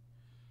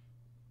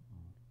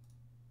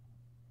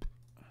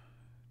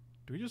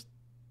 Do we just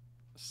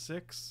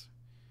 6?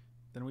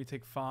 Then we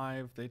take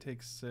 5. They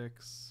take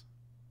 6.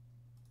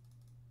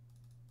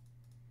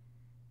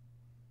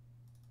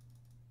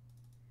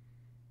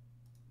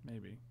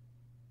 Maybe.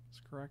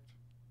 That's correct.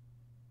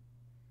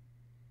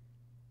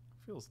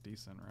 Feels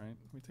decent, right?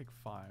 We take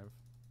 5.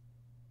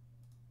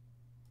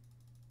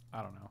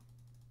 I don't know.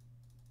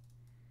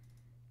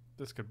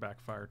 This could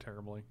backfire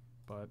terribly,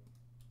 but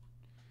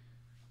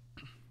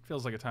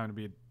feels like a time to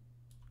be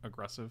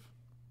aggressive.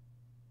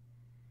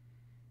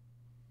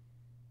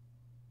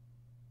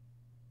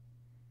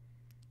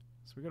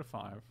 So we go to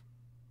 5.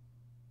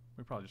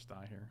 We probably just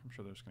die here. I'm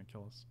sure they're just going to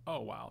kill us. Oh,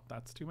 wow.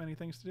 That's too many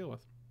things to deal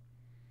with.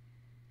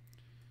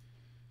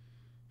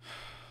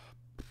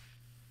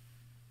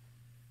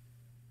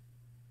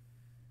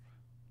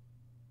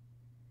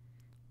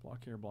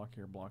 Block here, block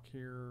here, block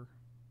here.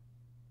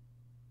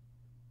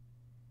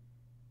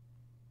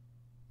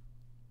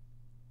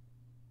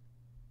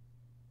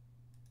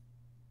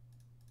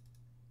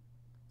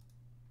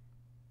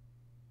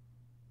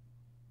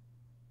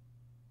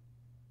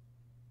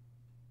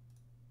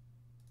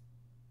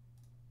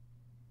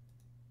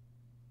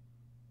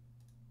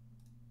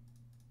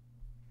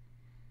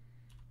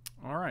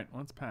 All right,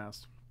 let's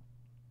pass.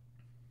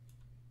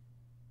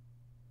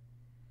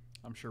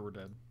 I'm sure we're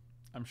dead.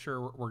 I'm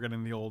sure we're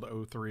getting the old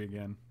 0-3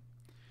 again,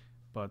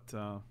 but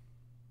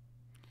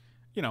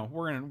you know,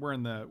 we're in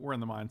the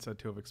mindset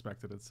to have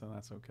expected it, so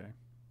that's okay.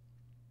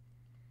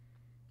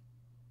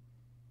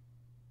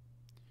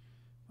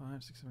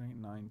 5, 6, 7, 8,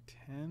 9,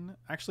 10.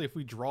 Actually, if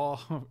we draw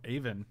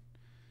Avon,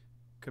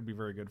 could be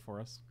very good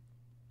for us.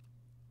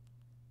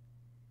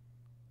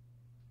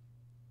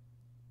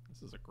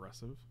 This is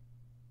aggressive.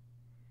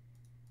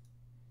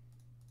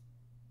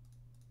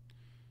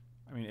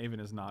 I mean,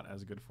 Avon is not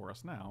as good for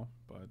us now,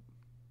 but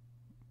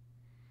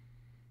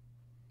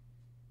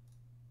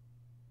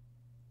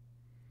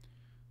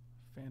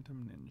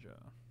Phantom Ninja.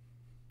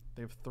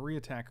 They have 3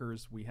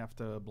 attackers. We have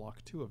to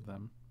block 2 of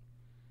them.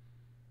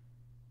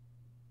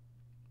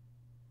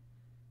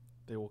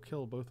 They will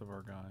kill both of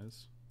our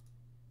guys.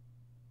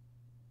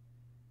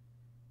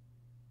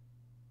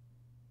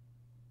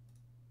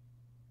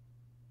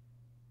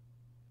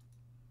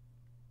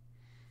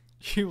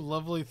 You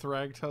lovely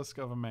Thragtusk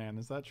of a man.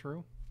 Is that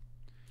true?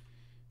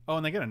 Oh,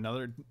 and they get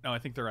another... No, I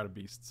think they're out of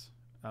beasts.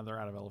 They're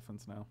out of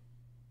elephants now.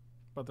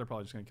 But they're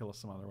probably just going to kill us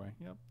some other way.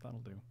 Yep, that'll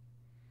do.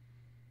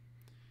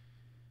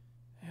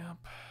 Yep.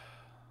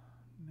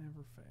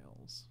 Never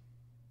fails.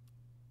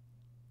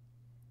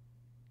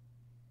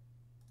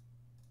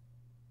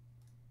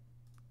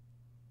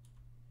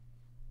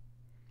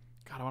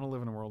 God, I want to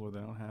live in a world where they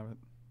don't have it.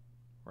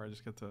 Where I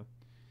just get to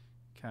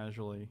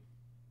casually...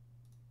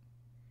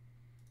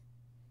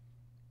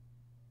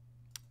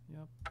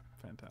 Yep.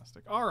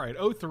 Fantastic. All right,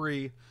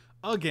 0-3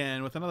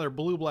 again with another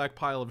blue-black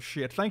pile of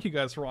shit. Thank you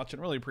guys for watching.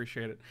 Really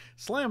appreciate it.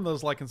 Slam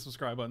those like and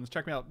subscribe buttons.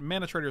 Check me out,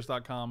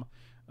 manatraders.com.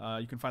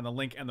 You can find the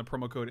link and the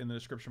promo code in the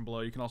description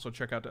below. You can also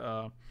check out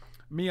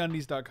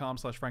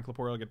meundies.com/Frank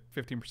Lepore. You'll get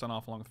 15%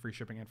 off along with free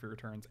shipping and free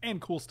returns. And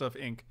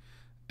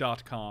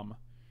coolstuffinc.com,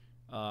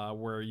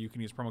 where you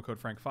can use promo code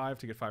Frank5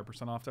 to get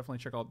 5% off. Definitely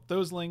check out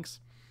those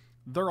links.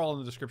 They're all in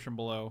the description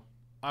below.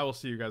 I will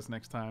see you guys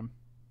next time.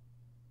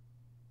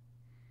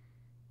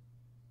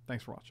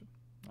 Thanks for watching.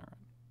 All right.